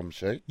as Dom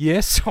Sheed.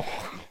 Yes.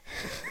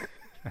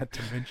 Had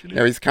to mention it.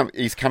 Now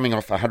he's coming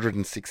off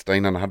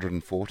 116 and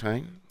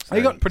 114. So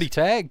He got pretty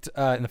tagged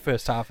in the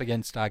first half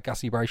against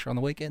Gussie Brayshaw on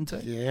the weekend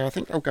too. Yeah, I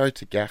think they'll go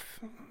to Gaff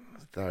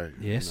though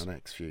Yes. in the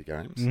next few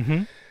games.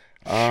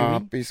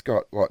 Mm-hmm. He's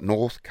got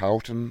North,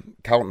 Carlton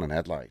and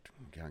Adelaide.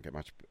 Can't get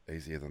much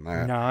easier than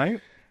that. No.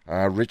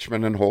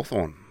 Richmond and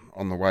Hawthorn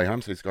on the way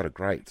home, so he's got a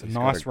great, so he's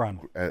got Nice run.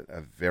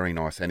 a very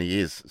nice, and he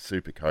is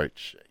super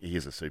coach. He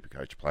is a super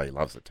coach player. He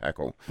loves the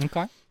tackle.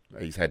 Okay.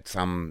 He's had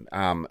some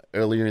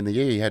earlier in the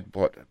year. He had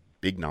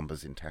big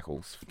numbers in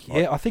tackles.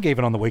 Yeah, I think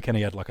even on the weekend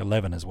he had like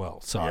 11 as well.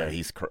 So Yeah,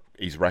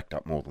 he's racked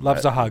up more than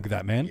loves that. a hug,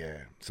 that man. Yeah,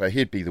 so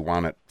he'd be the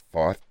one at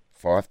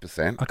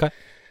 5%. Okay.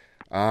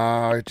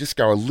 Just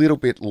go a little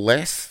bit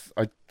less.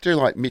 I do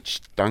like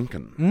Mitch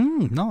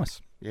Duncan.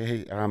 Nice.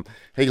 Yeah,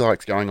 he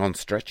likes going on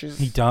stretches.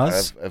 He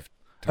does. Of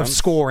Of tons.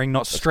 scoring,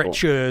 not Of score.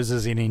 stretchers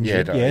as in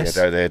injured. Yes.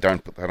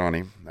 Don't put that on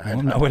him.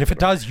 Oh, no, but if it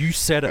does, you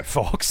said it,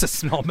 Fox.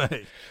 It's not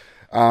me.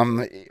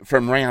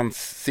 From round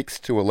 6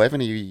 to 11,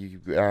 he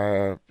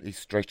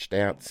stretched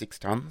out 6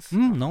 tons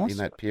Nice. in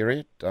that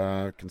period,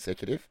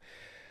 consecutive.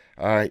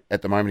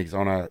 At the moment, he's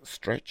on a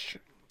stretch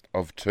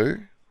of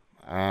 2,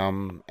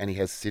 and he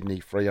has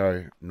Sydney,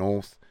 Freo,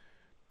 North,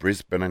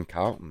 Brisbane, and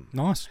Carlton.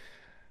 Nice.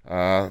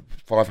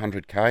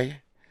 500k.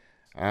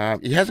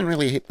 He hasn't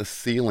really hit the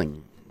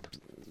ceiling.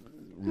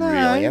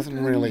 Really, he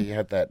hasn't really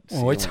had that.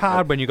 Well, it's ceiling.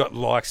 hard when you've got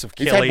likes of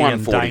He's Kelly had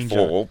and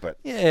 144, Danger. but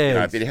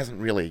Yeah. but he hasn't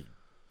really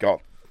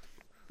got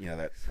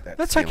that.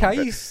 That's ceiling. okay,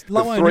 But he's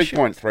low the ownership.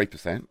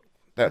 3.3%.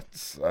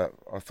 That's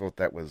I thought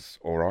that was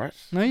all right.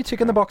 No, you're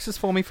ticking the boxes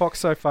for me, Fox,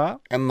 so far.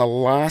 And the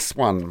last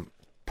one,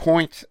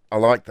 point. I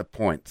like the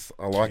points.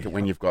 I like it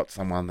when you've got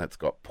someone that's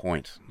got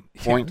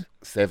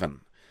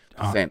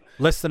 0.7%.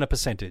 Less than a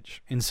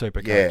percentage in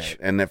Supercoach. Yeah,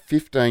 and the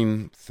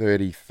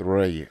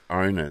 1533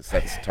 owners.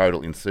 That's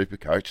total in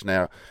Supercoach.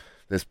 Now,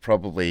 there's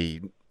probably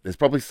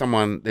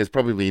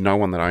no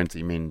one that owns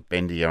him in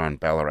Bendigo and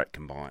Ballarat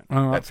combined.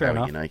 All right, That's fair how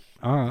enough. unique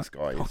All right. this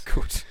guy is. Oh,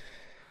 good.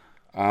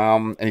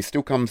 And he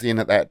still comes in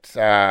at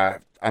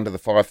that under the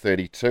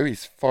 532.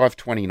 He's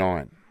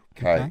 529.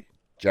 Okay.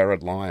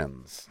 Jared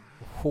Lyons.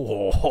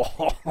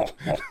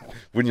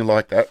 Wouldn't you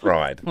like that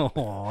ride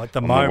Oh, at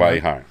the on moment, the way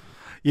home?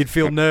 you'd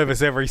feel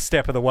nervous every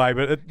step of the way,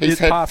 but He's this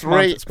had past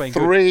month it's been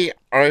good. three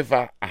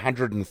over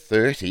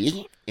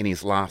 130 in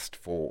his last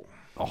 4.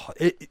 Oh,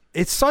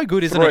 it's so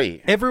good, isn't 3.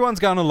 it? Everyone's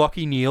going to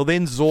Lockie Neal,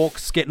 then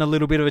Zork's getting a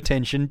little bit of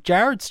attention.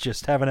 Jared's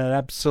just having an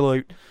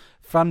absolute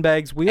fun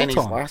bags wheel And his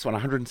time. last one,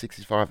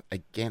 165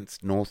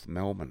 against North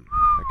Melbourne.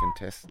 A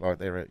contest like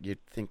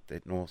you'd think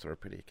that North are a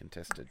pretty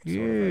contested sort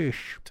of a Yes.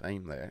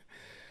 team there.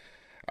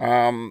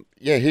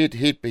 Yeah,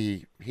 he'd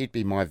be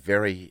my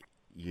very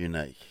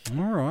unique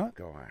All right.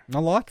 guy. I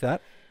like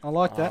that. I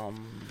like that.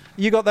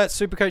 You got that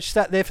Supercoach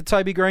stat there for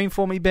Toby Green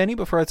for me, Benny,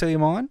 before I tell you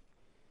mine?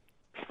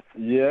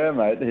 Yeah,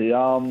 mate. He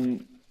a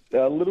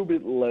little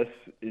bit less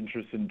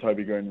interest in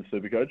Toby Green than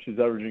Supercoach. He's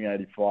averaging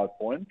 85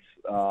 points.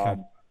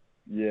 Okay.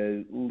 Yeah,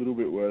 a little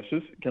bit worse.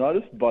 Can I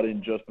just butt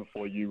in just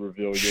before you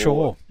reveal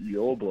Sure.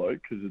 your bloke?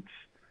 Because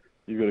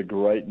You've got a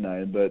great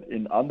name, but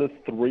in under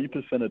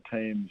 3% of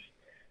teams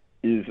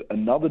is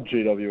another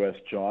GWS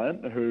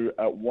giant who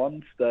at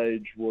one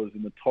stage was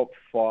in the top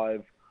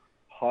 5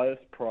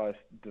 highest priced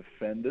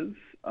defenders.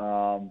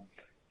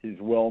 He's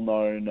well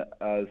known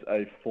as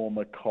a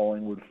former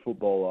Collingwood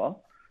footballer,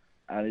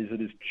 and he's at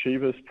his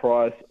cheapest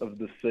price of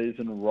the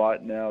season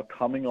right now,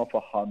 coming off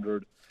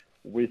 100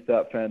 with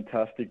that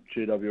fantastic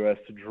GWS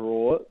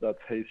draw. That's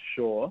Heath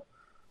Shaw.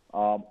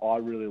 I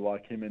really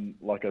like him in,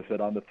 like I said,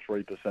 under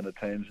 3% of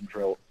teams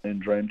in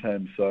Dream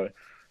Teams. So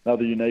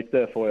another unique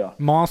there for you.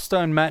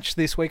 Milestone match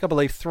this week, I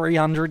believe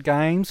 300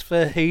 games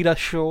for Heath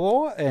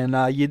Shaw, and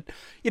you'd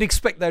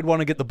expect they'd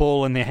want to get the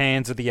ball in the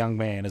hands of the young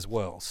man as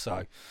well. So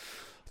I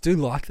do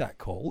like that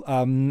call.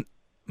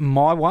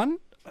 My one,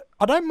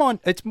 I don't mind.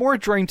 It's more a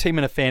dream team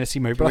and a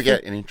fantasy move. Can but we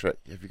get an intro?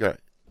 Have you got?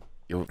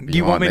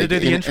 You want me to do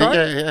the intro?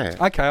 Yeah.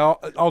 Okay,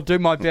 I'll do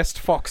my best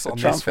Fox on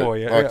this for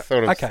you.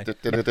 Okay.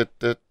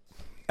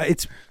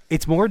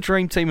 It's more a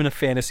dream team and a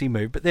fantasy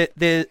move, but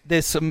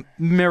there's some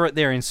merit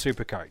there in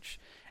Supercoach.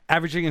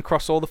 Averaging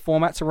across all the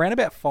formats around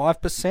about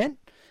 5%,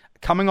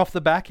 coming off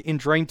the back in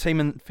dream team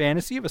and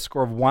fantasy of a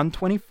score of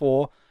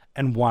 124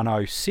 and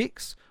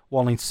 106,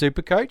 while in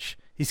Supercoach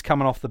he's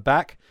coming off the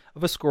back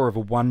of a score of a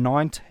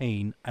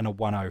 119 and a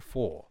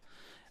 104.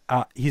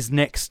 His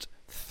next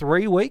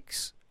 3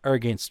 weeks are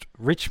against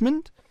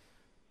Richmond,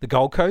 the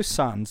Gold Coast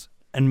Suns,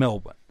 and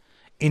Melbourne.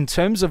 In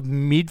terms of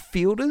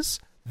midfielders,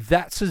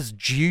 that's as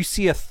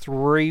juicy a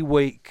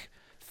 3-week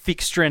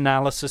fixture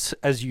analysis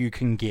as you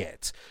can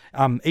get.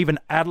 Even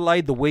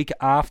Adelaide the week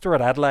after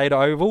at Adelaide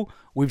Oval,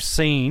 we've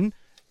seen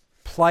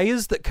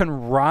players that can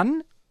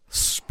run,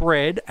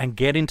 spread, and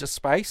get into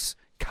space,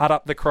 cut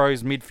up the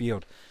Crows'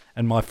 midfield.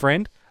 And my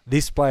friend,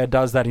 this player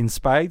does that in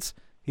spades.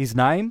 His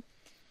name,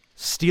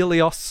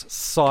 Stelios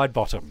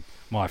Sidebottom.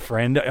 My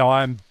friend,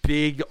 I'm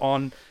big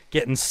on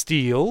getting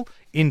Steele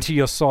into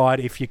your side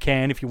if you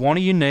can. If you want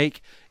a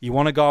unique, you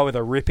want to go with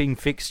a ripping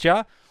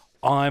fixture,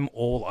 I'm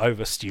all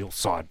over Steele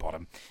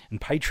Sidebottom. And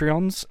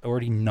Patreons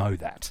already know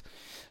that.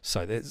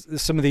 So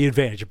there's some of the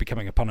advantage of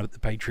becoming a punter at the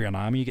Patreon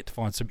army. You get to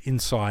find some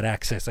inside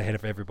access ahead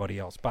of everybody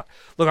else. But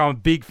look, I'm a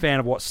big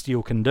fan of what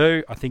Steele can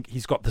do. I think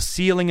he's got the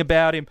ceiling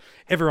about him.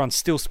 Everyone's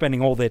still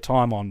spending all their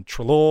time on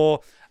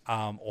Treloar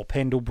or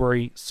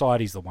Pendlebury.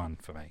 Sidey's the one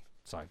for me.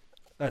 So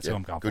that's who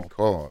I'm going for. Good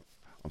call.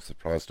 I'm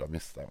surprised I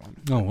missed that one.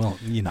 Oh,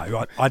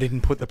 well, I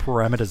didn't put the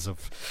parameters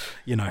of,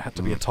 had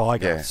to be a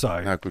tiger. Yeah, so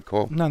no, good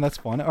call. No, that's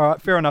fine. All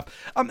right, fair enough.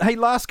 Hey,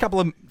 last couple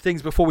of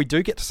things before we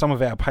do get to some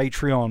of our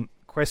Patreon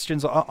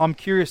questions. I'm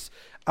curious,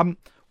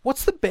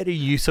 what's the better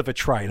use of a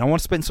trade? I want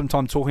to spend some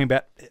time talking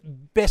about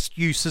best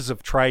uses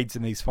of trades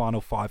in these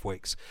final 5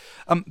 weeks.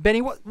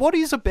 Benny, what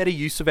is a better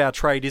use of our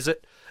trade? Is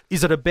it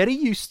a better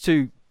use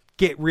to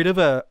get rid of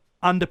a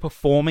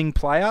underperforming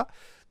player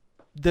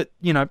that,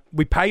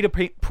 we paid a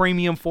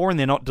premium for and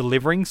they're not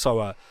delivering? So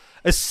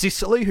a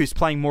Sicily who's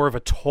playing more of a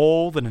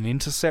tall than an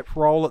intercept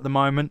role at the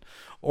moment,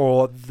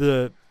 or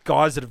the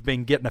guys that have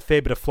been getting a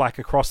fair bit of flack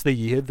across the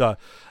year, the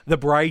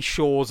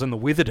Brayshaws and the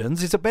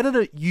Withertons. Is it better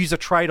to use a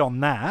trade on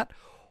that,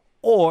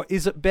 or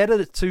is it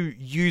better to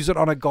use it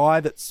on a guy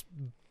that's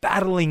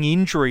battling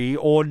injury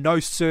or no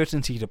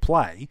certainty to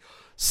play,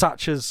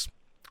 such as,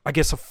 I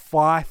guess, a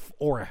Fife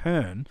or a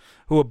Hearn,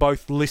 who are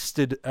both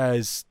listed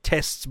as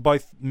tests,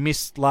 both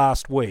missed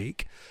last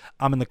week,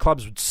 and the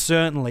clubs would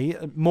certainly,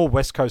 more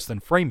West Coast than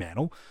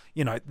Fremantle,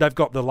 they've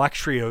got the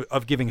luxury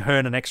of giving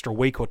Hearn an extra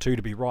week or two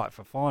to be right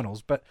for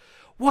finals. But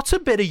what's a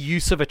better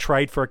use of a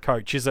trade for a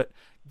coach? Is it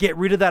get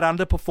rid of that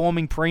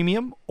underperforming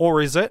premium, or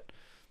is it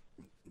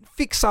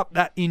fix up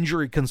that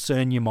injury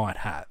concern you might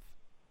have?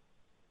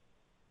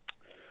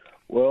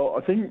 Well,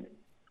 I think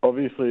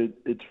obviously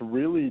it's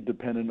really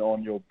dependent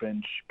on your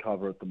bench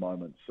cover at the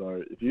moment.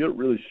 So if you get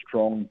really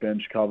strong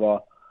bench cover,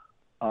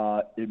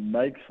 it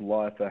makes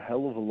life a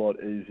hell of a lot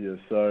easier.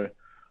 So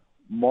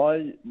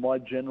my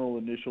general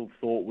initial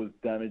thought was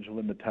damage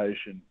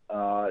limitation.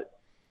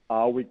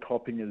 Are we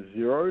copying a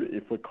 0?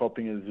 If we're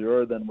copying a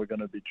 0, then we're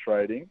going to be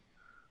trading.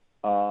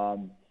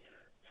 So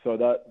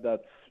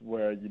that's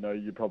where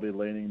you're probably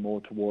leaning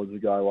more towards a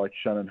guy like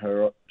Shannon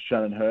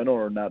Hearn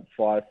or a Nat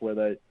Fife,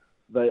 where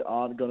they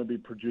aren't going to be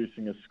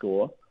producing a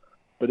score.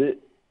 But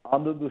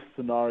under the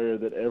scenario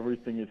that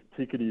everything is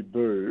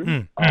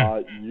tickety-boo,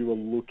 you are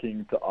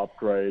looking to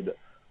upgrade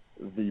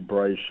the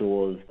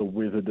Brayshaws, the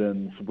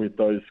Withertons, with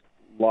those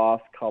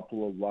last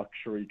couple of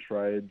luxury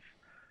trades,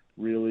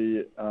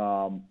 really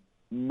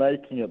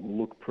making it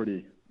look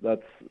pretty.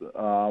 That's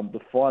the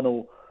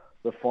final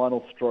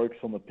strokes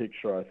on the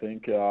picture, I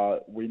think.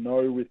 We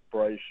know with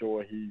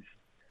Brayshaw,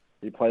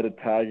 he played a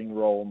tagging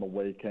role on the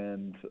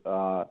weekend.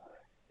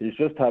 He's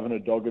just having a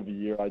dog of a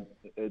year.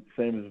 It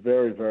seems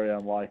very, very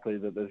unlikely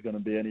that there's going to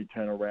be any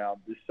turnaround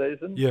this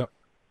season. Yeah.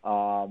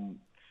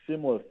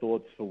 Similar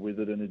thoughts for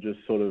Witherton. He just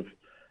sort of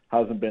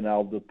hasn't been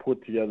able to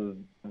put together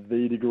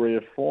the degree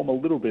of form, a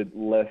little bit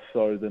less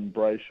so than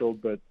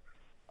Brayshaw, but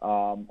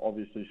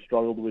obviously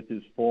struggled with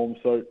his form.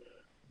 So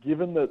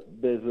given that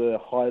there's a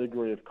high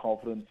degree of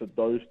confidence that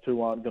those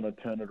two aren't going to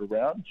turn it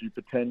around, you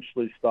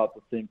potentially start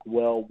to think,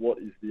 well, what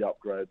is the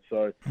upgrade?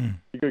 So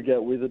you could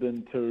get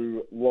Witherden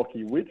to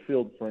Lachie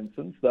Whitfield, for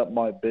instance. That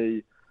might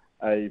be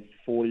a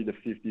 40 to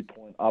 50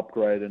 point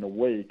upgrade in a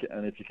week.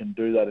 And if you can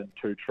do that in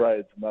 2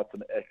 trades, then that's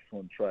an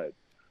excellent trade.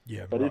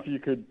 Yeah, but if you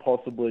could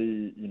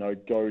possibly,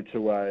 go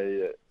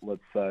to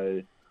let's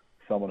say,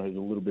 someone who's a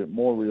little bit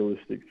more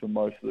realistic for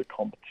most of the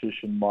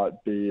competition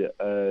might be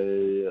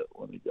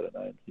let me get a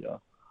name here.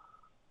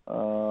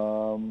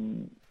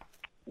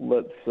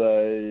 Let's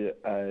say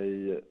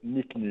a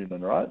Nick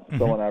Newman, right? Mm-hmm.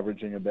 Someone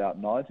averaging about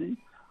 90.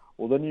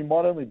 Well, then you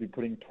might only be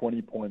putting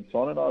 20 points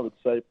on it. I would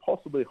say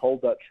possibly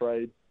hold that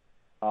trade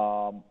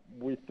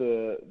with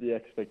the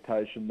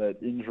expectation that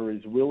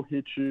injuries will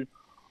hit you,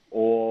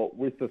 or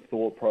with the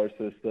thought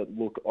process that,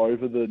 look,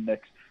 over the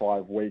next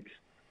 5 weeks,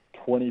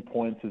 20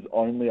 points is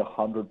only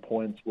 100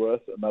 points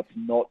worth, and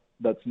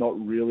that's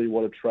not really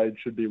what a trade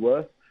should be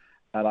worth.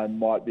 And I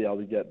might be able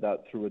to get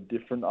that through a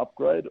different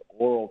upgrade,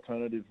 or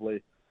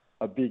alternatively,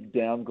 a big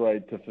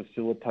downgrade to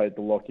facilitate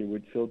the Lachie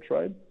Whitfield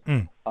trade.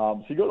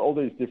 So you've got all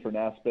these different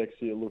aspects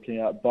you're looking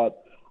at,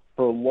 but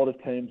for a lot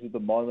of teams at the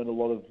moment, a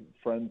lot of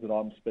friends that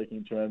I'm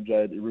speaking to,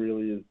 MJ, it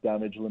really is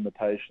damage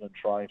limitation and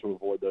trying to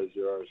avoid those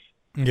zeros.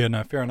 Yeah,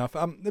 no, fair enough.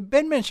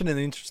 Ben mentioned an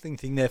interesting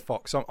thing there,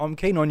 Fox. I'm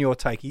keen on your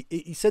take.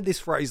 He said this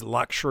phrase,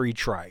 luxury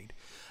trade.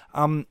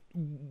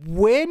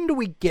 When do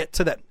we get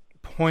to that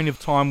point of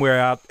time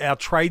where our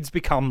trades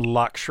become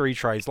luxury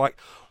trades? Like,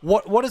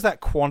 what does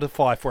that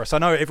quantify for us? I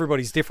know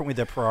everybody's different with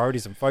their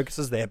priorities and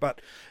focuses there, but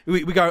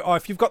we go,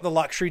 if you've got the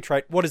luxury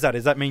trade, what does that?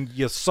 Does that mean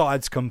your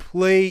side's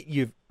complete?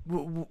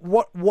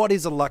 What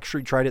is a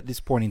luxury trade at this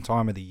point in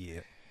time of the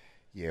year?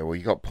 Yeah, well,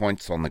 you got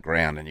points on the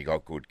ground and you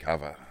got good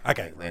cover.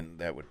 Okay, then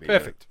that would be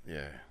perfect. It.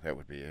 Yeah, that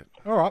would be it.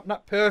 All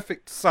right,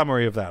 perfect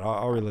summary of that.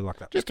 I really like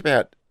that. Just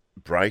about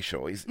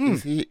Brayshaw,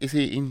 is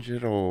he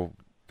injured, or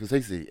because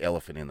he's the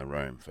elephant in the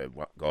room for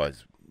what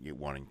guys you're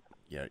wanting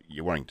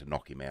to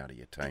knock him out of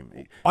your team.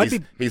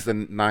 He's the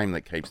name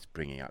that keeps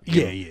bringing up.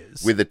 Yeah, he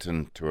is.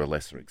 Witherton to a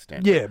lesser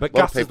extent. Yeah, but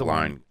Gus is the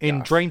one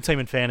in Dream Team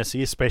and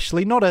Fantasy,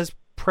 especially not as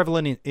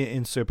prevalent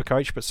in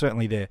Supercoach, but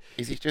certainly there.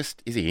 Is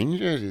he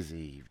injured? Is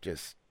he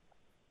just?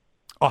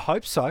 I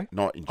hope so.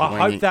 Not enjoying.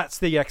 I hope that's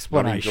the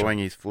explanation. Not enjoying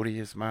his footy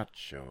as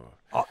much,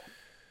 or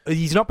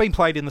he's not been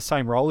played in the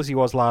same role as he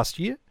was last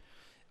year.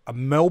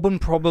 Melbourne,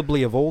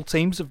 probably of all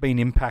teams, have been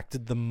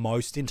impacted the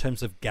most in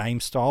terms of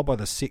game style by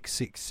the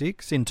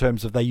 6-6-6. In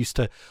terms of they used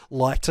to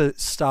like to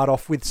start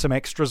off with some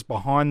extras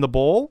behind the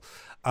ball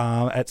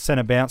at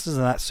centre bounces,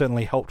 and that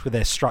certainly helped with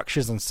their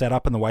structures and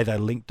setup and the way they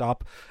linked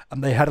up.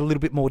 And they had a little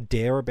bit more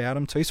dare about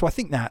them too. So I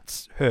think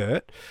that's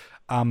hurt.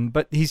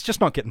 But he's just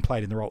not getting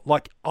played in the role.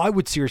 Like, I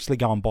would seriously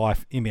go and buy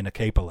him in a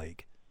keeper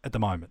league at the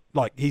moment.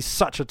 Like, he's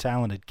such a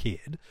talented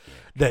kid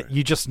that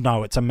you just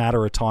know it's a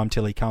matter of time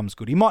till he comes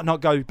good. He might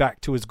not go back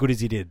to as good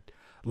as he did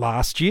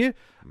last year,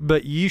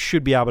 but you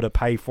should be able to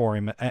pay for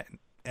him.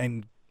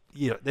 And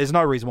there's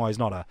no reason why he's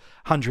not a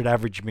 100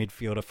 average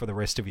midfielder for the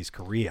rest of his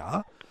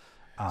career.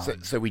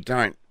 So we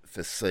don't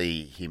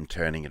foresee him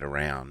turning it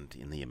around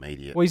in the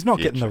immediate Well, he's not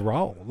future. getting the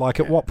role. Like,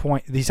 at what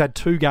point? He's had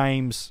 2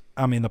 games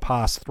in the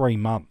past 3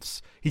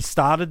 months. He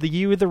started the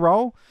year with the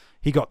role.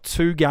 He got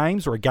 2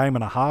 games or a game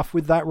and a half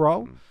with that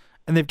role,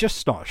 and they've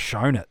just not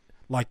shown it.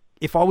 Like,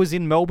 if I was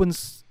in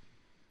Melbourne's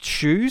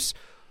shoes,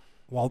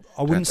 well,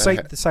 I wouldn't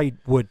say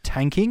word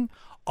tanking.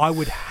 I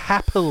would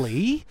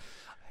happily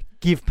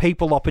give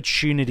people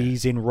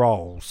opportunities in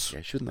roles.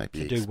 Yeah, shouldn't they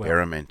be to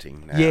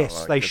experimenting now?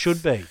 Yes, they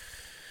should be.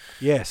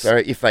 Yes. So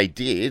if they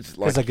did,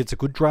 because it's a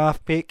good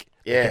draft pick.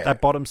 Get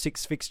that bottom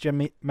 6 fixture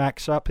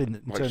max up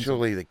in terms.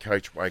 Surely the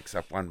coach wakes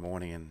up one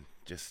morning and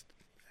just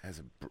has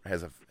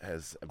a.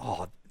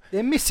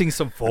 They're missing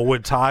some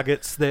forward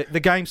targets. The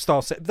game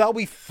style set, they'll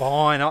be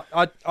fine.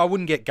 I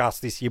wouldn't get Gus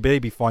this year, but he'd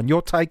be fine.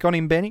 Your take on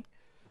him, Benny?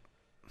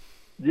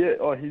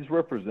 Yeah, he's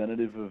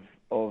representative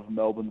of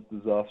Melbourne's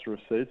disastrous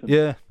season.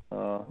 Yeah.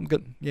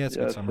 Good. Yeah, it's a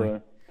good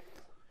summary.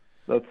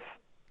 So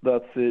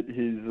that's it.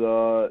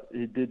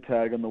 He did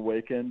tag on the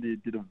weekend. He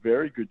did a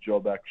very good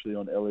job actually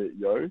on Elliot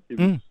Yeo.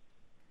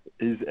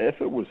 His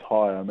effort was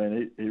high. I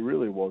mean, he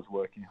really was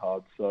working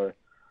hard. So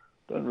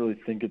don't really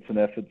think it's an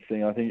effort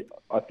thing.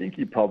 I think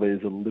he probably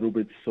is a little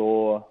bit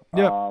sore.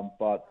 Yeah.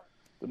 But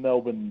the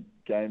Melbourne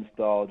game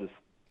style just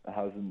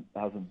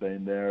hasn't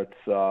been there.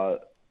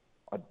 It's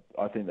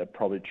I think they're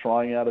probably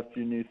trying out a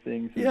few new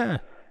things.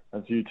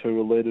 As you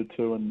two alluded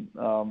to, and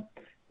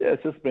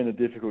it's just been a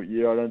difficult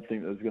year. I don't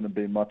think there's going to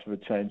be much of a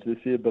change this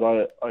year, but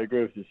I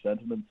agree with your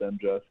sentiments,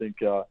 MJ. I think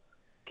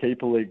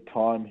keeper league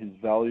time, his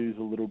value's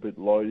a little bit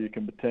low. You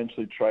can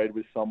potentially trade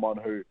with someone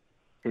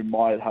who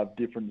might have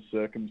different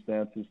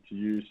circumstances to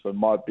you, so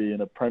might be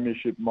in a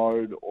premiership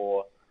mode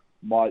or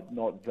might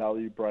not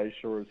value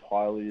Brayshaw as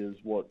highly as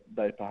what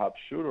they perhaps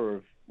should,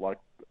 or have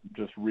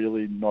just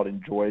really not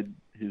enjoyed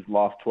his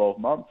last 12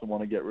 months and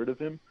want to get rid of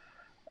him.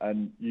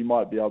 And you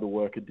might be able to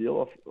work a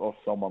deal off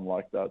someone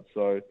like that.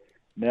 So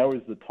now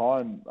is the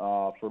time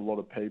for a lot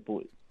of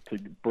people to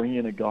bring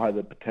in a guy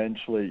that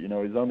potentially,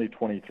 he's only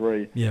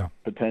 23, Yeah.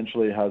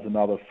 potentially has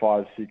another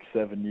 5, 6,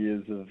 7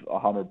 years of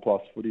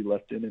 100-plus footy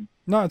left in him.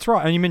 No, it's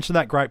right. And you mentioned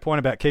that great point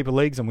about keeper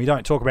leagues, and we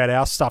don't talk about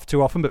our stuff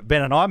too often, but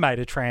Ben and I made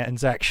a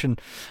transaction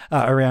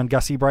around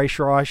Gussie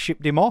Brayshaw. I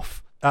shipped him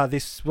off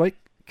this week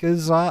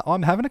because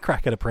I'm having a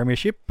crack at a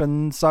premiership,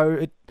 and so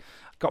it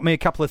got me a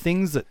couple of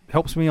things that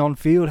helps me on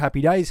field.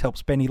 Happy days,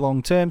 helps Benny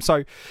long term.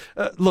 So,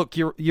 look,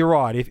 you're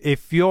right.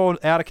 If you're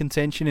out of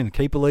contention in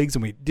keeper leagues,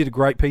 and we did a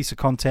great piece of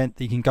content,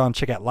 you can go and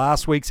check out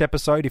last week's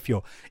episode. If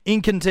you're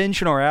in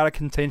contention or out of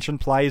contention,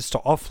 players to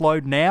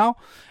offload now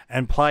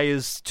and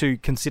players to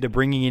consider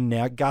bringing in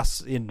now.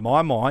 Gus, in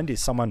my mind,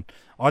 is someone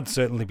I'd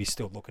certainly be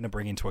still looking to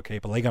bring into a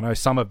keeper league. I know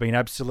some have been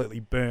absolutely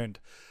burned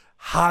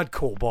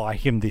hardcore by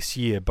him this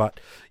year, but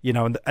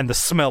and the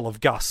smell of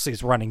Gus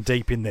is running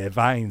deep in their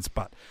veins.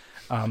 But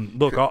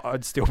look,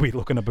 I'd still be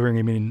looking to bring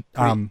him in.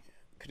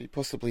 Could he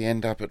possibly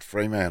end up at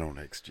Fremantle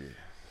next year?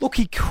 Look,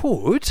 he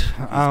could.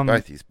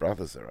 Both his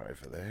brothers are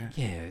over there.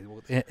 Yeah,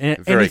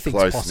 Very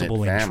anything's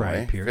possible in family.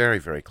 trade period. Very,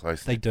 very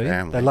close. They do.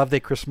 Family. They love their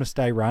Christmas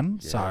Day run.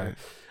 Yeah. So,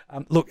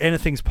 look,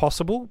 anything's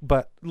possible.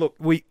 But look,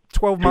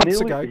 12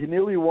 months ago, he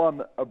nearly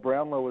won a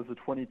Brownlow as a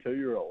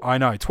 22-year-old. I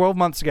know. 12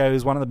 months ago, he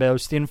was one of the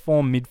most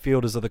informed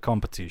midfielders of the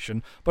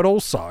competition. But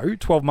also,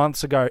 12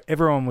 months ago,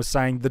 everyone was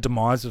saying the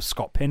demise of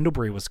Scott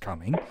Pendlebury was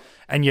coming,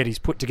 and yet he's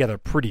put together a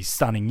pretty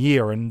stunning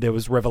year. And there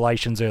was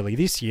revelations early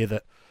this year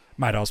that,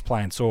 mate, I was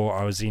playing sore,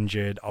 I was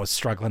injured, I was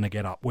struggling to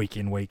get up week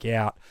in, week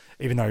out.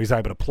 Even though he was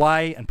able to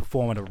play and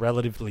perform at a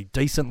relatively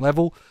decent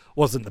level,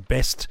 wasn't the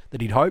best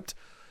that he'd hoped.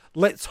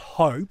 Let's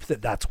hope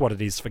that that's what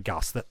it is for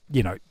Gus, that,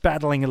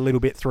 battling a little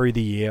bit through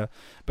the year,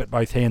 but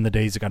both he and the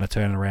D's are going to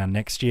turn around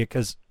next year,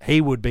 because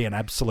he would be an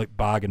absolute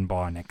bargain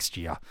buy next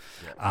year.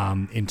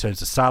 In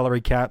terms of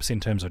salary caps, in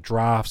terms of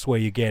drafts,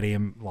 where you get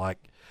him,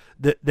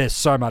 there's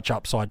so much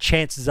upside.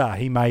 Chances are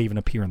he may even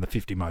appear in the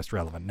 50 most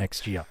relevant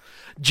next year.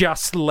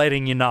 Just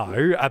letting you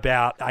know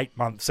about 8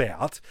 months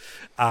out,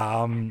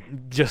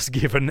 just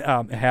given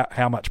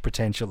how much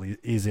potential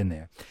is in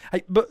there.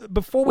 Hey, but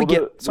before we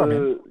get... Sorry,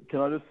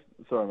 man.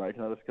 Sorry, mate,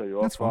 can I just cut you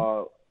That's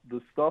off? fine.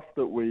 The stuff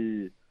that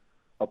we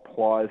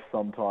apply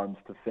sometimes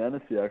to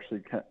fantasy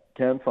actually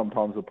can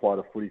sometimes apply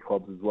to footy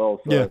clubs as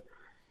well. So,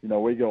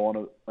 we go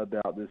on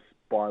about this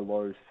buy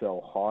low,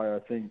 sell high. I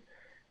think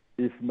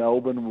if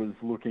Melbourne was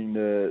looking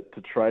to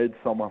trade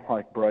someone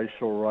like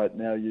Brayshaw right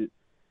now,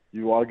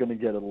 you are going to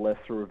get a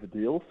lesser of a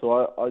deal.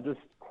 So I just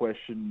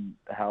question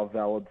how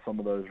valid some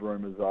of those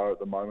rumours are at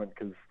the moment,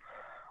 because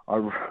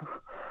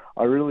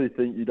I really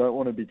think you don't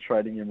want to be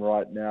trading him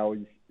right now.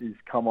 He's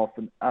come off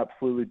an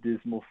absolutely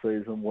dismal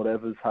season.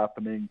 Whatever's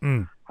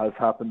happening has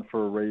happened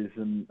for a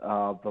reason.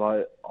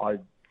 But I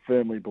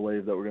firmly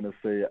believe that we're going to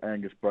see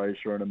Angus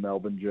Brayshaw in a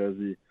Melbourne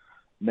jersey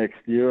next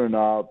year and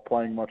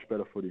playing much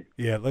better footy.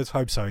 Yeah, let's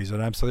hope so. He's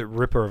an absolute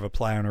ripper of a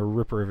player and a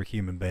ripper of a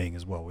human being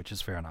as well, which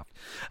is fair enough.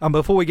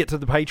 Before we get to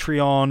the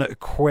Patreon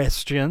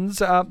questions,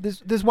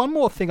 there's one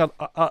more thing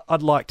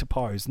I'd like to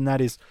pose, and that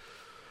is,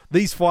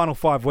 these final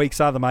 5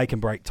 weeks are the make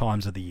and break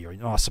times of the year.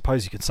 I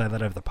suppose you could say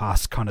that over the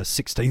past kind of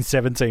 16,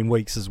 17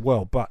 weeks as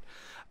well. But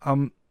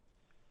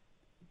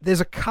there's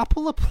a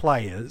couple of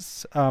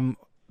players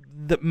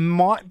that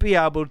might be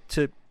able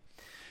to,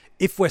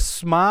 if we're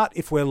smart,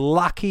 if we're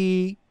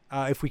lucky,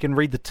 if we can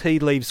read the tea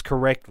leaves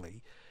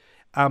correctly,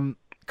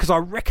 because I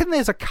reckon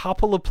there's a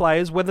couple of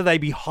players, whether they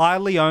be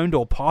highly owned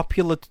or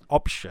popular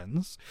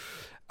options,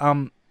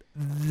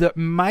 that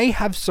may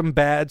have some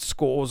bad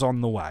scores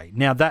on the way.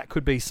 Now, that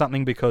could be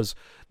something because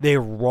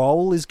their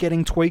role is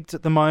getting tweaked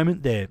at the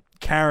moment. They're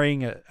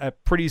carrying a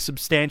pretty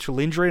substantial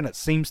injury, and it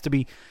seems to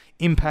be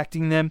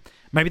impacting them.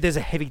 Maybe there's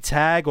a heavy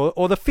tag,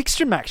 or the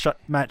fixture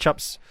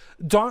matchups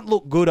don't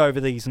look good over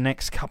these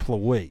next couple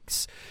of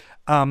weeks.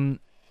 Are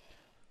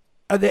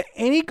there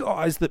any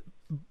guys that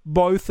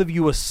both of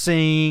you are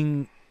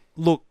seeing,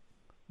 look,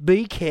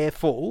 be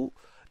careful,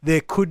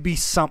 there could be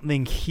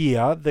something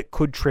here that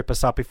could trip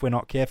us up if we're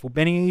not careful?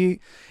 Benny,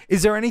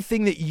 is there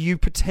anything that you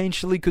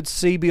potentially could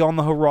see beyond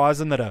the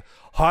horizon that are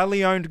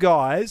highly owned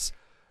guys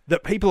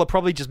that people are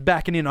probably just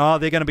backing in,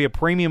 they're going to be a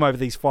premium over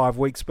these 5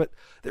 weeks, but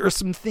there are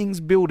some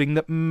things building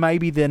that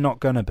maybe they're not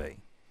going to be?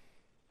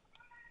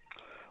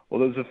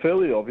 Well, there's a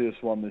fairly obvious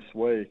one this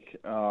week.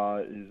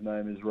 His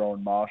name is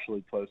Rowan Marshall.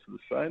 He plays for the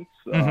Saints.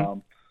 Mm-hmm.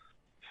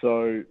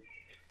 So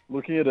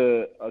looking at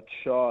a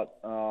chart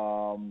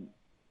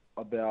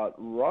about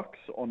rucks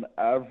on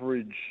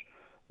average,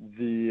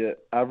 the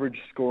average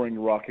scoring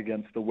ruck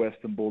against the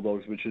Western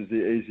Bulldogs, which is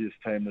the easiest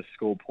team to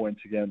score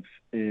points against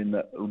in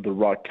the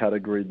ruck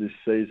category this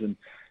season,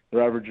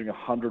 they're averaging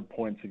 100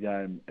 points a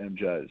game,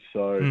 MJ.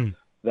 So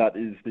that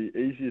is the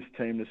easiest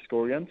team to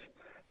score against.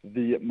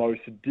 The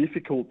most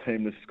difficult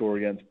team to score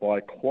against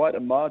by quite a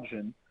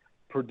margin,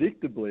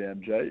 predictably,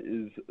 MJ,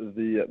 is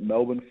the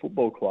Melbourne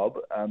Football Club,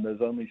 and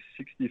there's only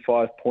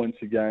 65 points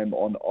a game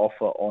on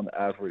offer on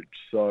average.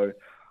 So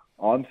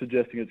I'm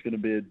suggesting it's going to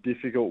be a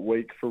difficult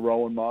week for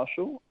Rowan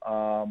Marshall.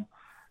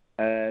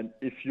 And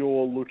if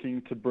you're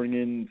looking to bring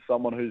in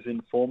someone who's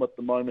in form at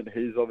the moment,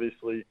 he's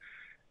obviously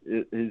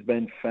He's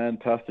been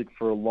fantastic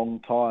for a long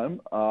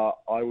time.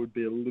 I would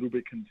be a little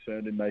bit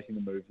concerned in making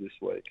the move this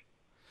week.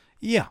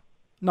 Yeah.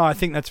 No, I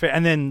think that's fair.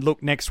 And then,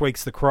 look, next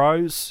week's the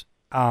Crows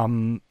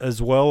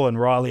as well, and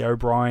Riley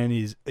O'Brien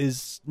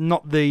is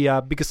not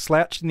the biggest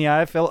slouch in the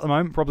AFL at the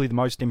moment, probably the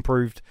most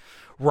improved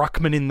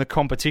ruckman in the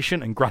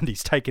competition, and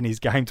Grundy's taken his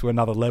game to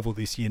another level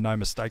this year, no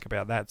mistake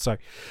about that. So,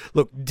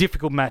 look,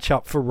 difficult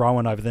matchup for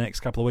Rowan over the next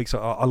couple of weeks.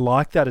 I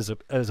like that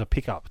as a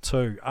pickup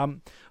too.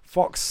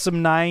 Fox,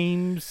 some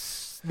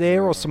names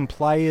there or some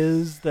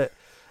players that...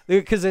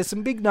 Because there's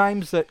some big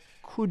names that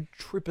could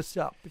trip us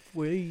up if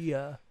we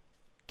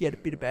get a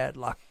bit of bad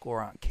luck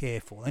or aren't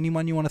careful.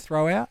 Anyone you want to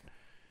throw out?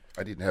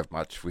 I didn't have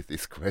much with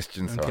this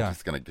question, so Okay. I'm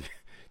just going to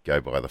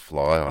go by the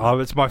fly. Oh,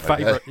 it's my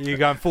favourite. You're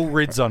going full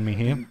rids on me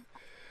here.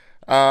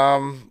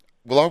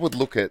 Well, I would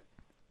look at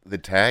the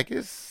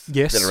taggers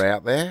Yes. that are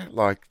out there.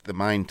 Like the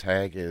main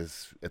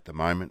taggers at the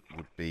moment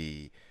would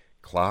be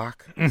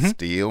Clark,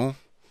 Steele.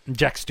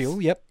 Jack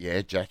Steele, yep.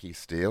 Yeah, Jackie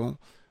Steele.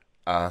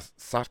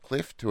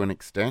 Sutcliffe to an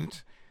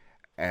extent.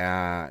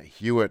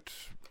 Hewitt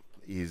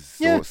is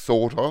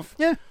sort of.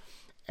 Yeah.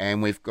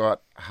 And we've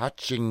got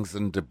Hutchings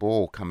and De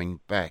Boer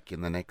coming back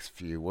in the next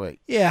few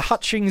weeks. Yeah,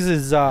 Hutchings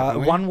is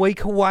Haven't we? 1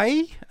 week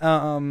away,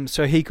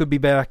 so he could be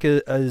back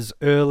as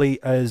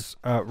early as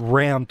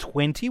round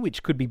 20,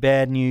 which could be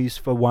bad news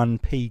for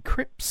 1P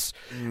Cripps.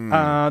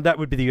 That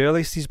would be the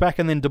earliest he's back,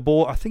 and then De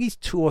Boer, I think he's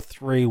 2 or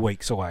 3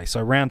 weeks away,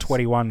 so round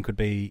 21 could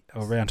be,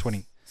 or round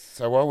 20.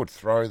 So I would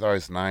throw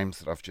those names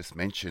that I've just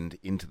mentioned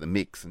into the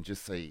mix and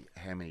just see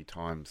how many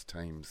times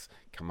teams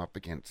come up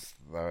against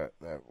the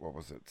what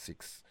was it,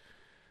 six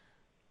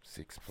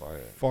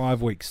players.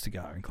 5 weeks to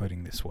go,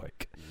 including this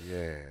week.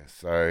 Yeah,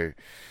 so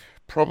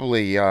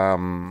probably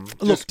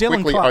Look, just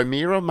Dylan quickly, Clark.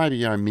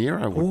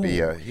 O'Meara would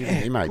be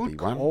he may good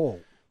be one. call.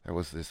 That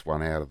was this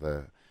one out of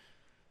the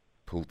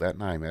pulled that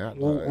name out.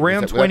 Well, Is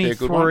round that- would that be a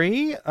good one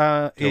 23,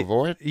 to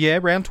avoid? yeah,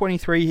 round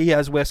 23 he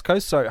has West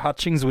Coast, so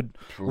Hutchings would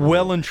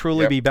well and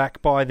truly Yep. be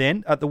back by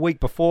then. At the week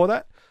before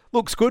that,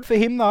 looks good for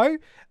him though,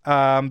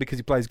 because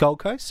he plays Gold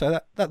Coast, so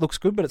that looks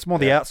good. But it's more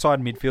the outside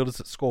midfielders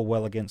that score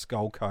well against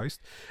Gold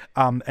Coast.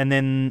 And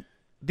then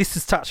this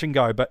is touch and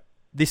go, but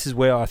this is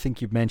where I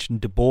think you've mentioned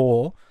De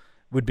Boer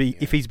would be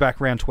if he's back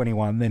round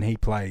 21, then he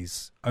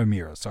plays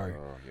O'Meara. So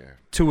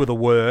two of the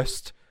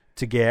worst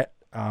to get.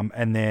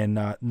 And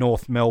then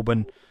North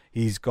Melbourne,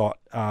 he's got,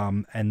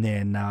 and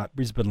then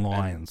Brisbane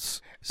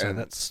Lions. So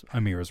that's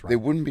O'Meara's run. There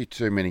wouldn't be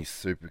too many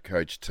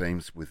Supercoach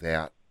teams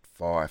without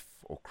Fife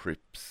or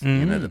Cripps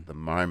in it at the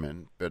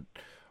moment, but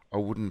I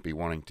wouldn't be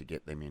wanting to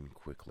get them in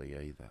quickly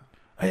either.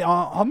 Hey,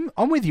 I'm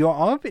with you.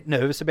 I'm a bit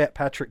nervous about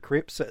Patrick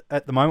Cripps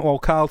at the moment. While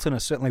Carlton are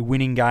certainly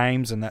winning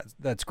games, and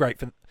that's great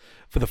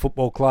for the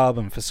football club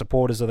and for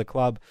supporters of the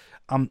club.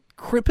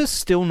 Cripps is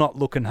still not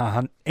looking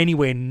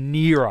anywhere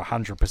near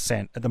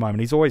 100% at the moment.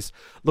 He's always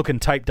looking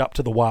taped up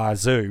to the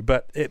wazoo,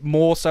 but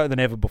more so than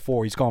ever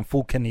before, he's gone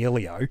full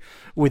Cornelio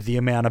with the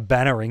amount of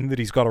bannering that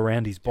he's got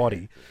around his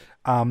body.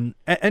 And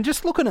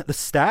just looking at the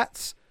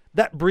stats,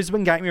 that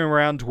Brisbane game in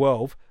round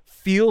 12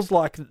 feels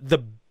like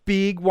the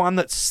big one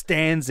that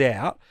stands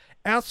out.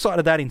 Outside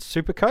of that in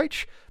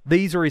Supercoach,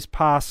 these are his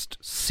past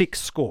 6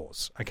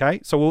 scores.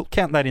 Okay, so we'll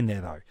count that in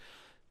there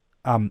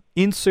though.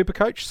 In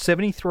Supercoach,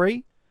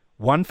 73,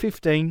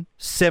 115,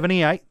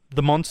 78,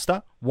 the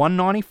Monster,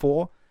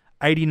 194,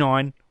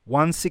 89,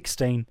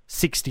 116,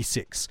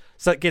 66.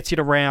 So it gets you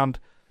to round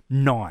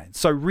 9.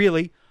 So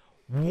really,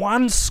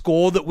 one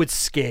score that would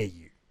scare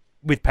you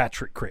with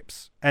Patrick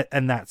Cripps,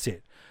 and that's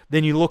it.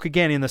 Then you look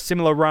again in the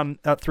similar run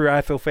through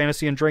AFL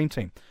Fantasy and Dream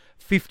Team.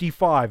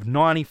 55,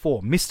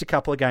 94, missed a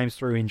couple of games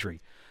through injury.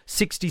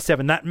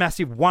 67, that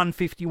massive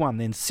 151.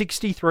 Then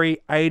 63,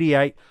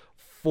 88,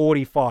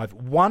 45.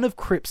 One of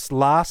Cripps'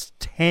 last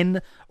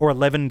 10 or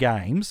 11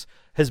 games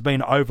has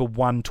been over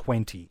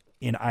 120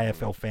 in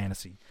AFL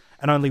Fantasy.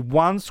 And only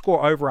one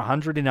score over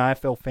 100 in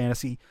AFL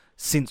Fantasy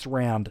since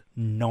round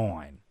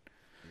 9.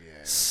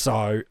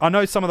 So I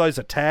know some of those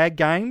are tag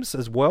games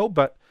as well,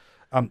 but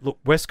look,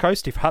 West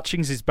Coast, if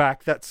Hutchings is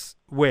back, that's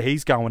where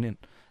he's going in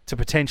to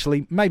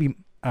potentially maybe,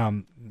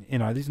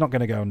 he's not going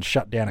to go and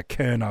shut down a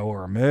Curnow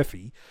or a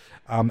Murphy,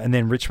 and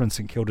then Richmond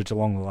St Kilda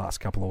Geelong the last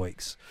couple of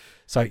weeks.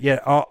 So yeah,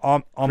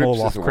 I'm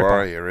all off Cripps is a Cripper.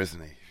 warrior,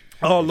 isn't he?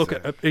 Oh, look,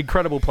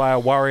 incredible player,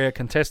 warrior,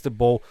 contested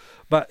ball,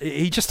 but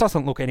he just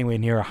doesn't look anywhere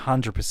near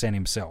 100%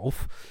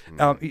 himself.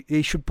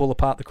 He should pull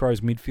apart the Crows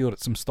midfield at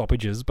some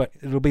stoppages, but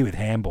it'll be with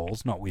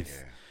handballs, not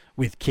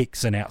with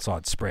kicks and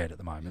outside spread at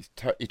the moment.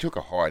 He took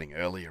a hiding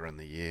earlier in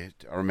the year.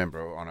 I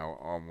remember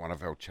on one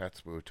of our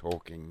chats we were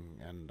talking,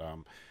 and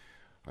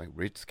I think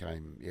Ritz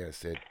came,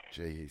 said,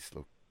 "Gee,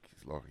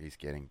 he's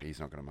getting, but he's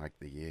not going to make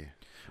the year."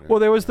 Well,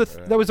 there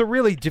was a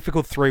really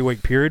difficult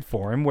 3-week period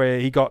for him where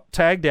he got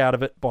tagged out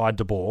of it by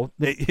De Boer.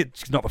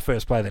 It's not the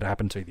first player that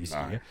happened to this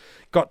year.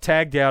 Got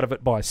tagged out of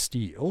it by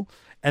Steele,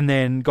 and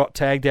then got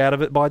tagged out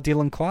of it by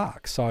Dylan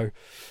Clark. So,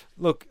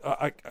 look,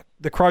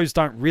 the Crows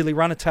don't really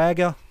run a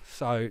tagger,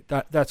 so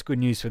that's good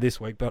news for this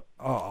week. But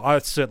I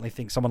certainly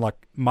think someone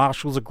like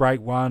Marshall's a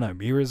great one,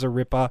 O'Meara's a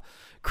ripper,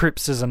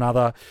 Cripps is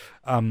another.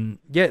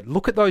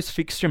 Look at those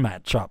fixture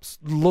matchups.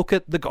 Look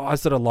at the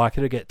guys that are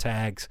likely to get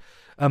tags.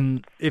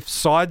 If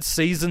side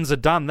seasons are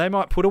done, they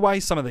might put away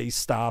some of these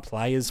star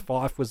players.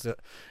 Fife was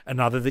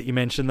another that you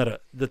mentioned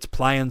that's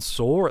playing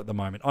sore at the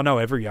moment. I know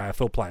every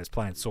AFL player is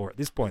playing sore at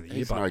this point of the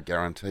year. There's no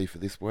guarantee for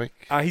this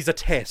week. He's a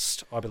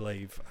test, I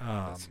believe.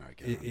 That's no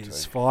guarantee.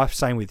 Is Fife.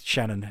 Same with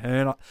Shannon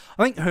Hearn.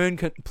 I think Hearn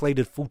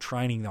completed full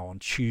training, though, on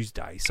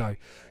Tuesday. So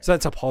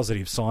that's a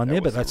positive sign there,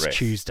 but that's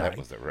Tuesday. That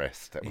was a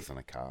rest. That wasn't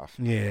a calf.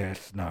 Yeah,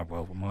 no,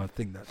 well, I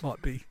think that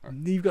might be.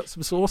 You've got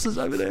some sources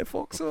over there,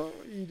 Fox, or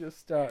you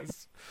just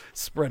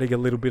spreading a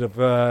little bit of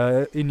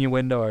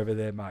innuendo over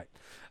there, mate.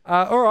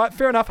 All right,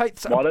 fair enough. Hey,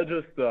 might I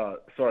just...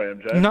 sorry,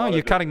 MJ. No,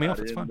 you're cutting me off.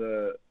 It's fine.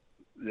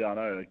 Yeah, I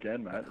know.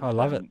 Again, mate. I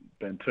love it.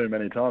 Been too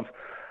many times.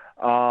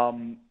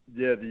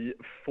 The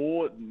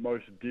 4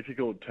 most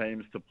difficult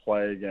teams to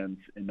play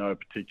against in no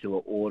particular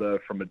order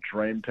from a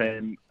dream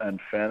team and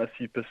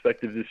fantasy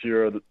perspective this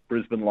year are the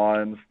Brisbane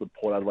Lions, the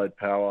Port Adelaide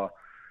Power,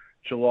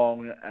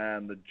 Geelong,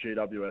 and the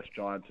GWS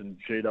Giants. And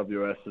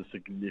GWS is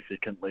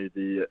significantly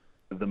the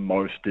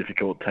most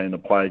difficult team to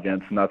play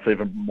against, and that's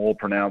even more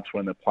pronounced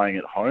when they're playing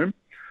at home.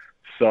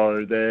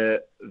 So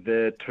their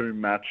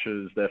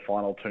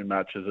final 2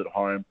 matches at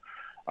home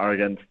are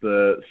against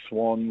the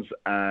Swans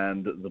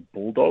and the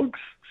Bulldogs.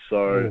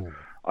 So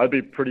I'd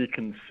be pretty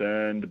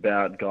concerned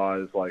about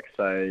guys like,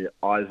 say,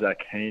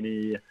 Isaac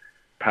Heaney,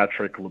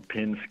 Patrick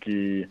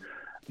Lipinski,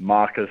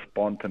 Marcus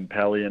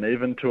Bontempelli, and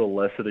even to a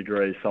lesser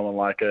degree, someone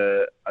like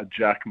a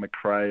Jack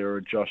McRae or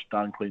a Josh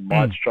Dunkley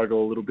might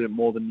struggle a little bit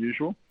more than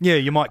usual. Yeah,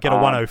 you might get a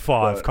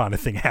 105 kind of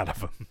thing out of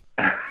them.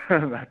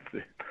 That's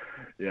it.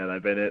 Yeah,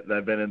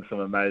 they've been in some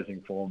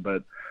amazing form,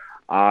 but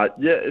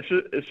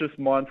it's just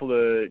mindful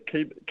to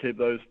keep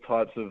those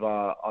types of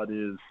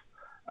ideas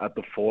at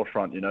the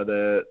forefront.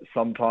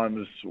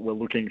 Sometimes we're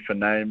looking for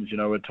names.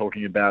 We're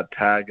talking about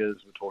taggers,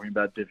 we're talking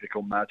about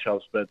difficult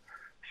matchups, but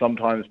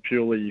sometimes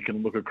purely you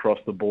can look across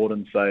the board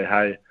and say,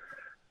 hey,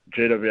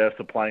 GWS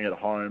are playing at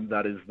home.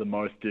 That is the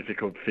most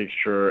difficult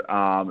fixture,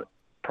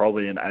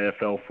 probably in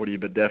AFL footy,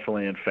 but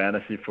definitely in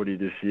fantasy footy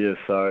this year.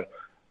 So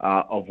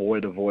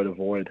avoid.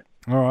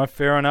 All right,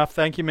 fair enough.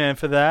 Thank you, man,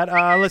 for that.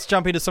 Let's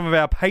jump into some of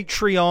our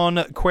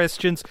Patreon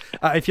questions.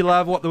 If you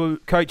love what the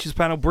Coaches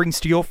Panel brings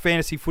to your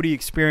fantasy footy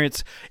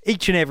experience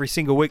each and every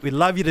single week, we'd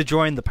love you to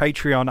join the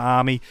Patreon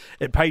army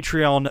at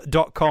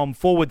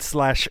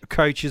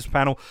patreon.com/Coaches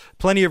Panel.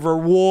 Plenty of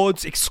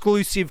rewards,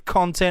 exclusive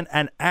content,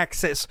 and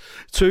access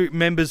to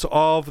members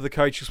of the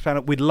Coaches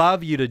Panel. We'd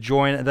love you to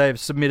join. They have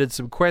submitted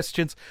some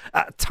questions.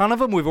 A ton of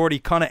them we've already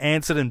kind of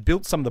answered and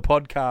built some of the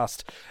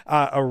podcast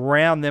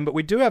around them, but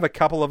we do have a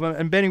couple of them.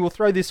 And Benny, we'll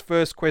throw this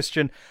first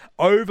question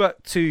over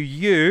to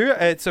you.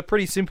 It's a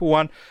pretty simple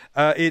one.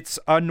 I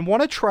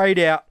want to trade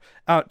out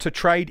to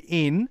trade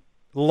in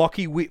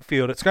Lockie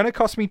Whitfield. It's going to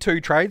cost me 2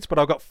 trades, but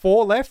I've got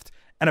 4 left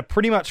and a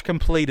pretty much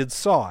completed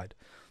side.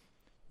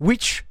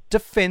 Which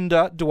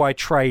defender do I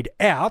trade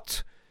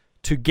out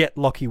to get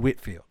Lockie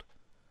Whitfield?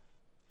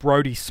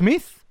 Brodie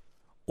Smith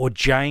or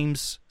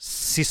James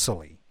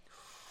Sicily?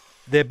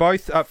 They're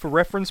both, for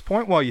reference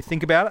point, while you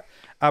think about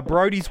it,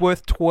 Brodie's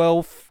worth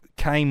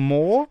 12k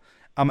more.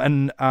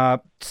 And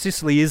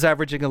Sicily is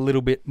averaging a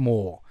little bit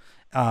more,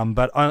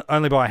 but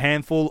only by a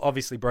handful.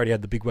 Obviously, Brodie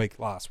had the big week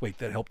last week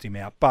that helped him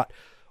out. But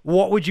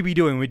what would you be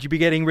doing? Would you be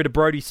getting rid of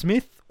Brodie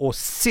Smith or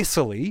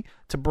Sicily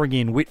to bring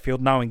in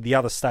Whitfield, knowing the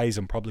other stays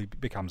and probably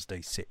becomes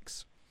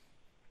D6?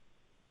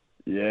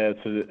 Yeah,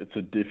 it's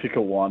a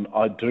difficult one.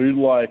 I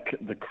do like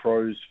the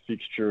Crows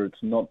fixture.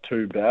 It's not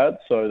too bad.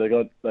 So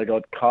they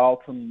got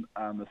Carlton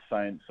and the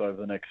Saints over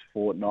the next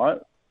fortnight.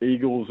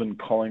 Eagles and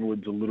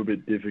Collingwood's a little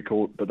bit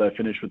difficult, but they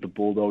finished with the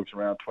Bulldogs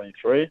around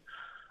 23.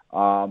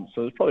 So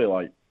there's probably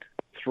like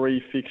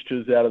 3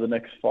 fixtures out of the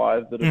next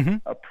 5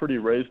 that are pretty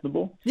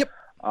reasonable. Yep.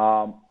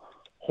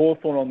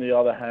 Hawthorn, on the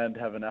other hand,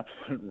 have an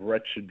absolute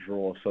wretched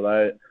draw. So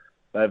they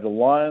have the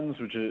Lions,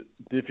 which are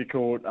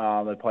difficult.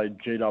 They play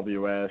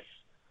GWS.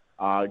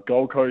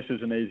 Gold Coast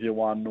is an easier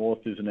one.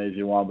 North is an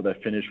easier one, but they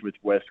finished with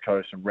West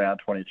Coast and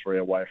round 23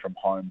 away from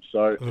home.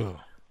 So,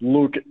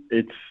 look,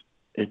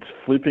 it's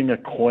flipping a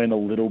coin a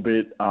little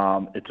bit.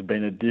 It's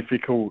been a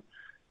difficult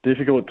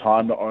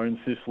time to own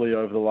Sicily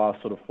over the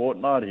last sort of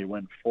fortnight. He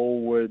went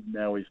forward.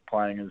 Now he's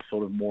playing as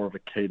sort of more of a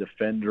key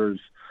defender as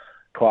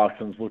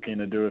Clarkson's looking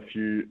to do a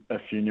few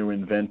new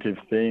inventive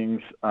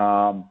things.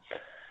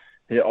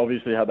 He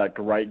obviously had that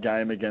great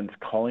game against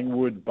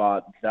Collingwood,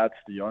 but that's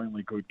the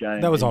only good game.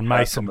 That was on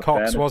Mason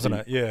Cox, wasn't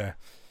it? Yeah.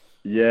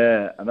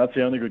 Yeah, and that's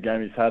the only good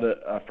game he's had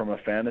from a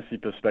fantasy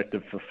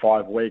perspective for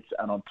 5 weeks.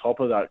 And on top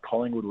of that,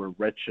 Collingwood were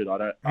wretched. I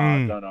don't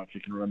know if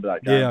you can remember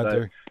that game. Yeah, I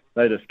do.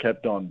 They just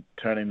kept on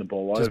turning the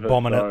ball over. Just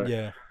bombing it,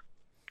 yeah.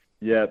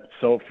 Yeah,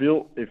 so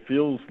it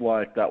feels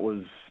like that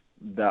was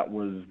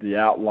the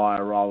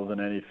outlier rather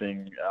than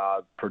anything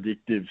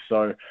predictive.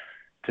 So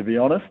to be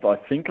honest, I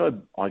think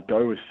I'd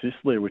go with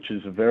Sicily, which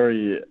is a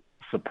very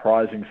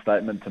surprising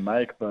statement to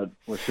make, but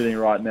we're sitting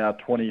right now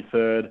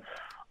 23rd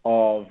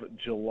of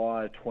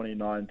July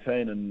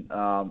 2019, and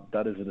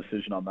that is a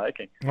decision I'm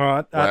making. All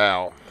right.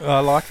 Wow. I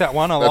like that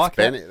one.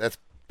 That's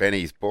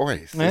Benny's boy,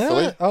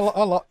 Sicily. Yeah,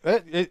 I like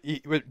it.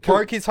 It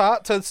broke his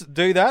heart to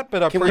do that,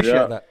 but I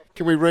appreciate that.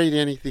 Can we read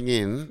anything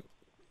in?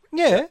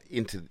 Yeah.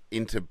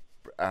 Into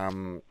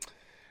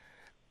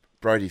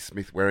Brodie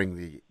Smith wearing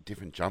the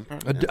different jumper?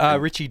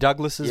 Richie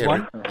Douglas's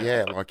one.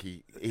 Yeah, like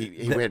he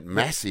went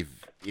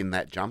massive in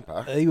that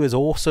jumper. He was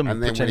awesome.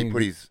 And then when he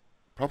put his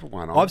proper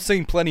one on. I've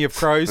seen plenty of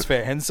Crows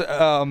fans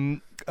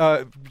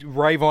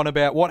rave on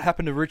about what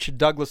happened to Richard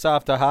Douglas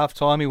after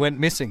halftime. He went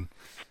missing.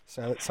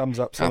 So it sums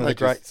up some of the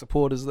great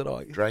supporters that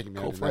I drag him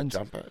out call in friends. that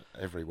jumper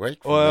every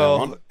week.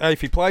 Well,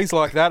 if he plays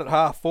like that at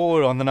half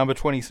forward on the number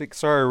 26,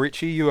 sorry,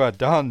 Richie, you are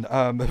done.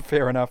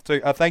 Fair enough, too.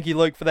 Thank you,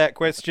 Luke, for that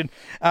question.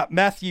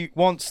 Matthew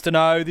wants to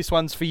know, this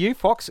one's for you,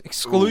 Fox,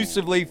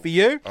 exclusively for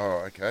you.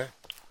 Oh, okay.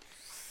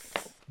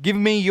 Give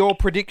me your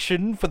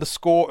prediction for the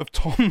score of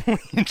Tom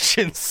Lynch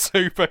in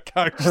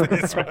Supercoach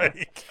this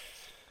week.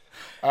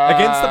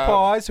 Against the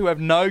Pies, who have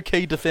no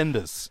key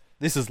defenders.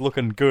 This is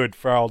looking good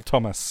for old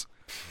Thomas.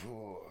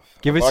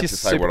 Give us I'd like your to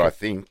say what I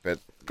think, but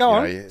go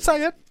on,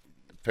 say it.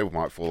 People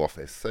might fall off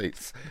their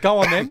seats. Go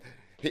on then.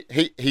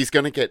 He's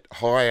going to get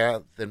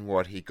higher than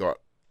what he got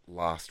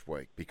last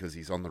week because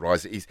he's on the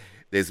rise.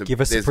 There's a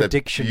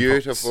prediction,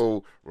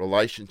 beautiful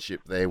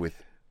relationship there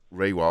with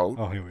Riewoldt.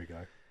 Oh, here we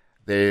go.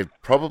 They're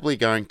probably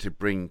going to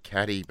bring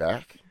Caddy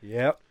back.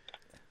 Yep.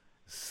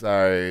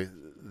 So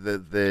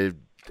the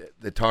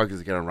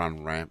Tigers are going to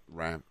run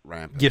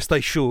ramp. Yes, they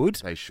should.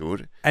 They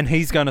should. And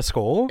he's going to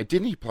score.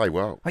 Didn't he play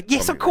well?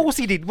 Yes, of course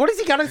he did. What is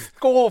he going to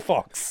score,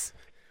 Fox?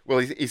 Well,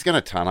 he's going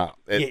to ton up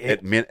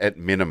at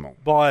minimal.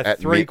 By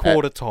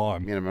three-quarter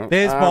time. Minimum.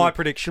 There's my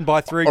prediction,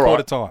 by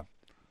three-quarter time.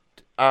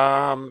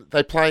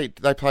 They play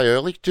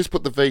early. Just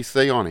put the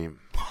VC on him.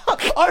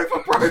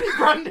 Over Brodie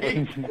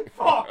Grundy.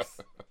 Fox.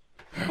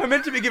 I'm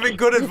meant to be giving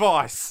good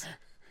advice.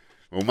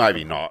 Well,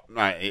 maybe not.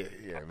 Maybe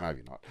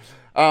not.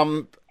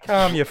 Calm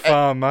your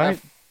farm, mate. I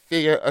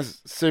figure a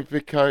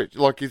Supercoach,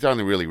 like he's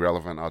only really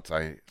relevant, I'd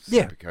say.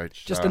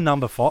 Supercoach. Just a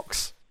number,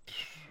 Fox.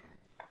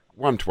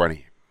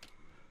 120.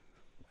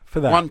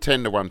 For that.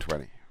 110 to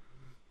 120.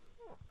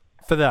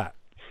 For that.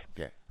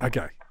 Yeah.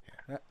 Okay.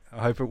 Yeah.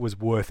 I hope it was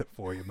worth it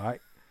for you,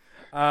 mate.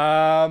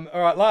 All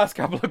right, last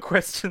couple of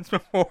questions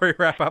before we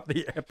wrap up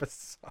the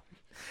episode.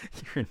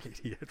 You're an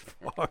idiot,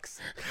 Fox.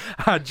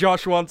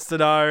 Josh wants to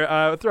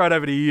know, throw it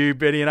over to you,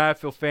 Benny, an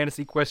AFL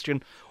fantasy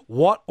question.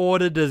 What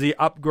order does he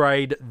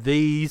upgrade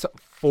these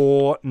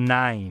four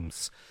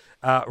names?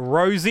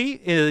 Rosie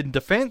in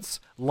defence,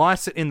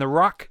 Lysett in the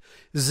ruck,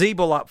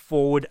 Zeeble up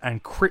forward,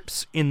 and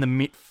Cripps in the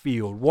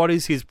midfield. What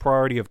is his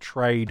priority of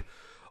trade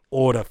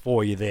order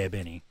for you there,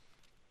 Benny?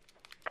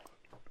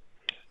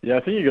 Yeah,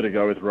 I think you got to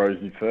go with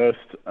Rosie first.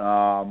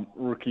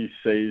 Rookie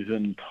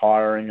season,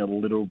 tiring a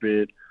little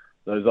bit.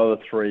 Those other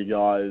three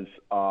guys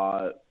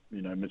are,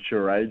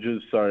 mature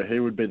ages, so he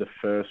would be the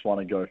first one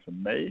to go for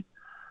me.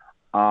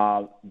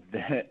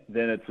 Then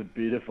it's a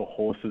bit of a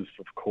horses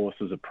for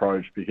courses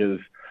approach because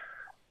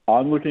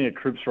I'm looking at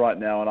Cripps right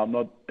now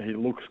and he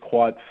looks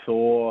quite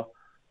sore,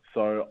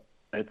 so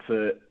it's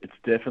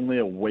definitely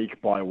a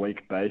week by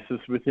week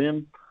basis with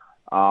him.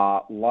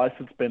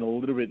 Lysett's been a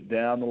little bit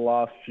down the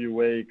last few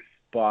weeks,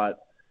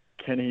 but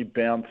can he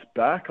bounce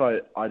back?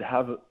 I'd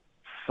have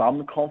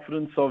some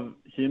confidence of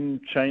him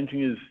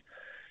changing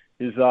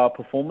his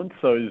performance.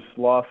 So his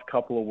last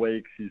couple of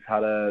weeks, he's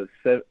had a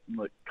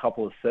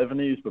couple of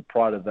 70s, but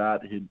prior to that,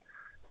 he'd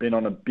been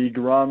on a big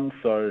run.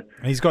 So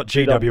he's got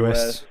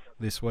GWS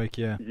this week,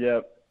 yeah.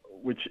 Yeah,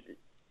 which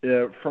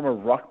from a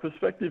ruck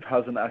perspective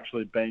hasn't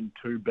actually been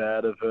too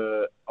bad of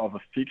a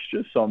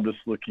fixture. So I'm just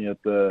looking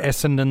at the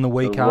Essendon the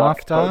week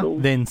after,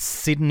 then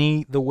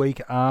Sydney the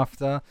week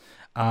after.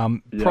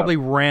 Probably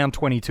round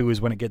 22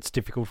 is when it gets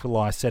difficult for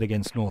Lysett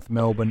against North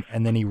Melbourne,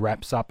 and then he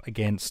wraps up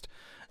against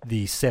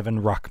the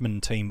 7 ruckman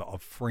team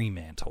of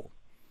Fremantle.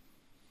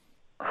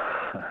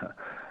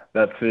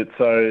 That's it.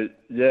 So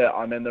yeah,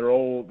 I mean they're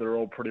all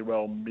pretty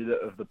well mid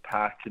of the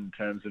pack in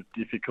terms of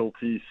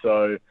difficulty.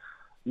 So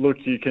look,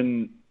 you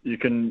can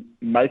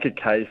make a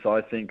case, I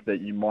think,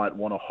 that you might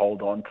want to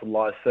hold on to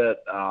Lysett.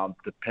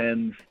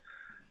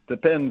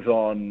 Depends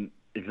on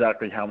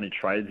exactly how many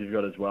trades you've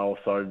got as well.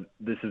 So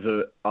this is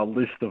a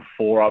list of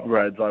 4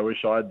 upgrades. I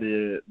wish I had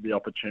the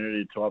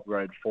opportunity to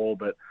upgrade 4,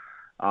 but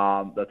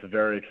that's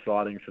very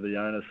exciting for the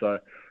owner. So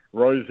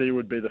Rosie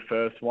would be the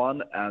first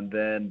one, and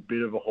then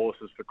bit of a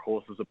horses for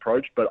courses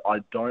approach. But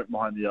I don't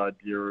mind the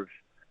idea of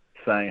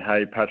saying,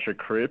 hey, Patrick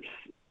Cripps,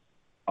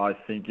 I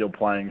think you're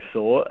playing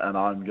sore, and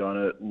I'm going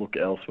to look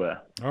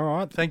elsewhere. All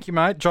right. Thank you,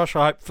 mate. Josh,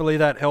 hopefully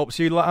that helps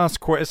you.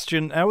 Last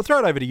question. We'll throw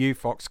it over to you,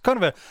 Fox.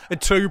 Kind of a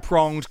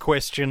two-pronged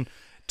question.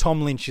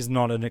 Tom Lynch is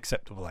not an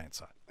acceptable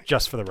answer,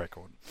 just for the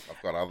record.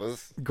 I've got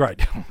others.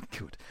 Great.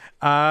 Good.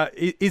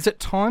 Is it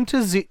time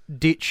to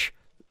ditch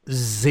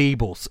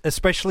Zeebles,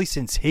 especially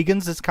since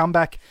Higgins has come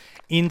back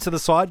into the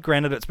side.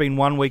 Granted, it's been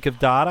 1 week of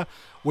data.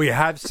 We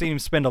have seen him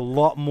spend a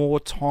lot more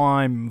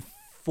time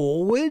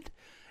forward.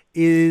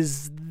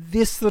 Is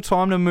this the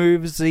time to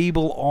move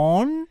Zeeble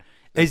on?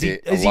 Has he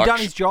done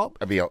his job?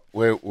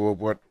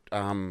 What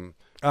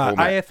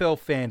AFL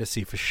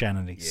fantasy for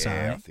Shannon, he's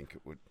saying. I think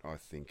it would. I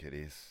think it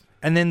is.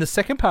 And then the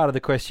second part of the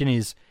question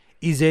is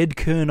Ed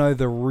Curnow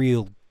the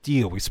real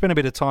deal? We spent a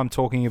bit of time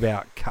talking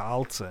about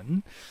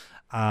Carlton,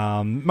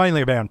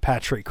 mainly about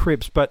Patrick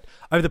Cripps, but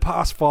over the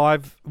past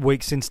 5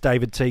 weeks since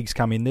David Teague's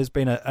come in, there's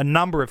been a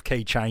number of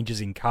key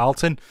changes in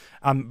Carlton,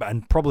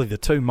 and probably the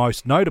two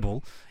most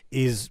notable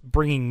is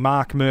bringing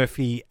Mark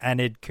Murphy and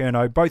Ed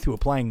Curnow, both who are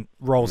playing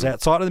roles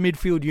outside of the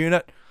midfield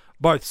unit,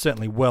 both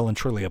certainly well and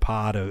truly a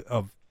part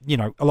of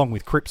along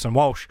with Cripps and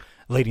Walsh,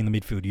 leading the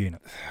midfield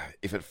unit.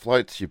 If it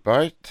floats your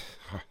boat,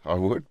 I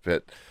would,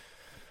 but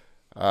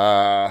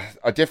I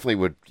definitely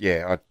would.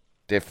 Yeah, I'd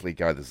definitely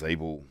go the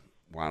Zeeble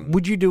one.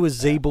 Would you do a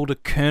Zeeble to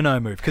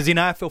Curnow move? Because in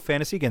AFL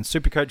Fantasy, against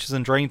Supercoaches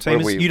and Dream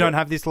Teamers, you don't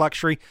have this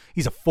luxury.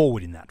 He's a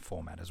forward in that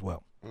format as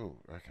well. Oh,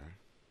 okay.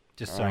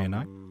 Just so you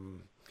know.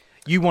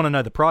 You want to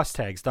know the price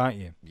tags, don't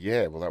you?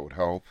 Yeah, well, that would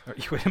help.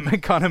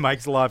 It kind of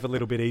makes life a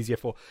little bit easier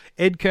for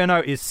Ed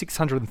Curnow is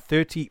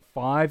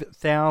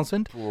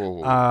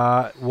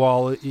 $635,000,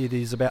 while it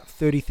is about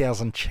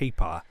 $30,000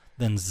 cheaper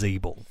than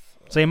Zeeble.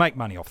 So you make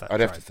money off that. I'd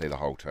have to see the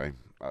whole team.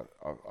 I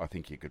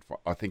think you could.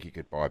 I think you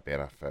could buy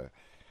better for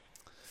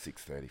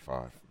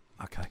 $635.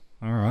 Okay,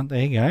 all right,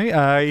 there you go.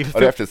 I'd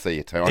have to see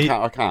it too.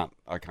 I can't.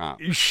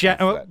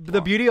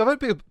 The beauty of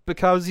it,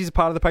 because he's a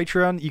part of the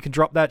Patreon, you can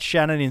drop that,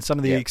 Shannon, in some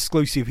of the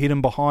exclusive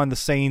hidden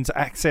behind-the-scenes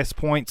access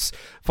points.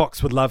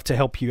 Fox would love to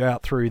help you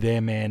out through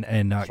there, man.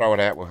 And throw it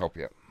out, we'll help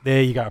you.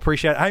 There you go.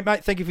 Appreciate it. Hey,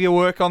 mate, thank you for your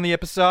work on the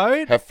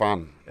episode. Have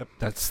fun. Yep,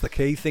 that's the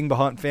key thing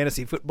behind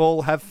fantasy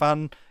football. Have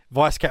fun.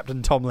 Vice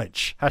Captain Tom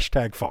Lynch.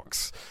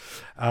 #Fox.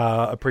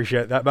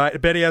 Appreciate that,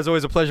 mate. Betty, as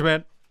always, a pleasure,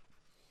 man.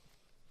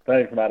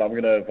 Thanks, Matt. I'm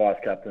going to vice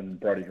captain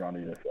Brody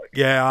Grundy this week.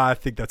 Yeah, I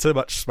think that's a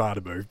much smarter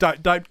move.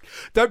 Don't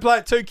play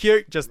it too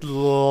cute. Just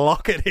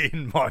lock it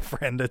in, my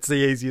friend. It's the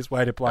easiest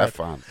way to play. Have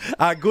fun.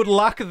 Good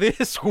luck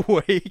this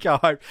week. I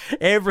hope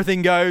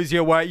everything goes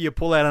your way. You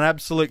pull out an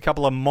absolute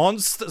couple of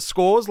monster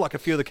scores, like a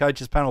few of the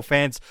Coaches Panel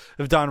fans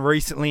have done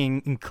recently,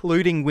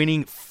 including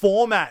winning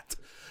format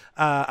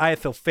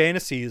AFL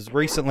Fantasy as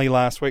recently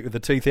last week with the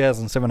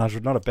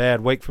 2,700. Not a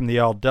bad week from the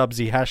old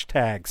Dubsy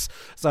hashtags.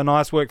 So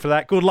nice work for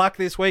that. Good luck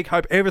this week.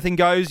 Hope everything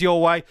goes your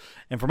way.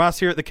 And from us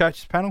here at the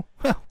Coaches Panel,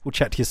 well, we'll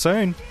chat to you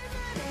soon.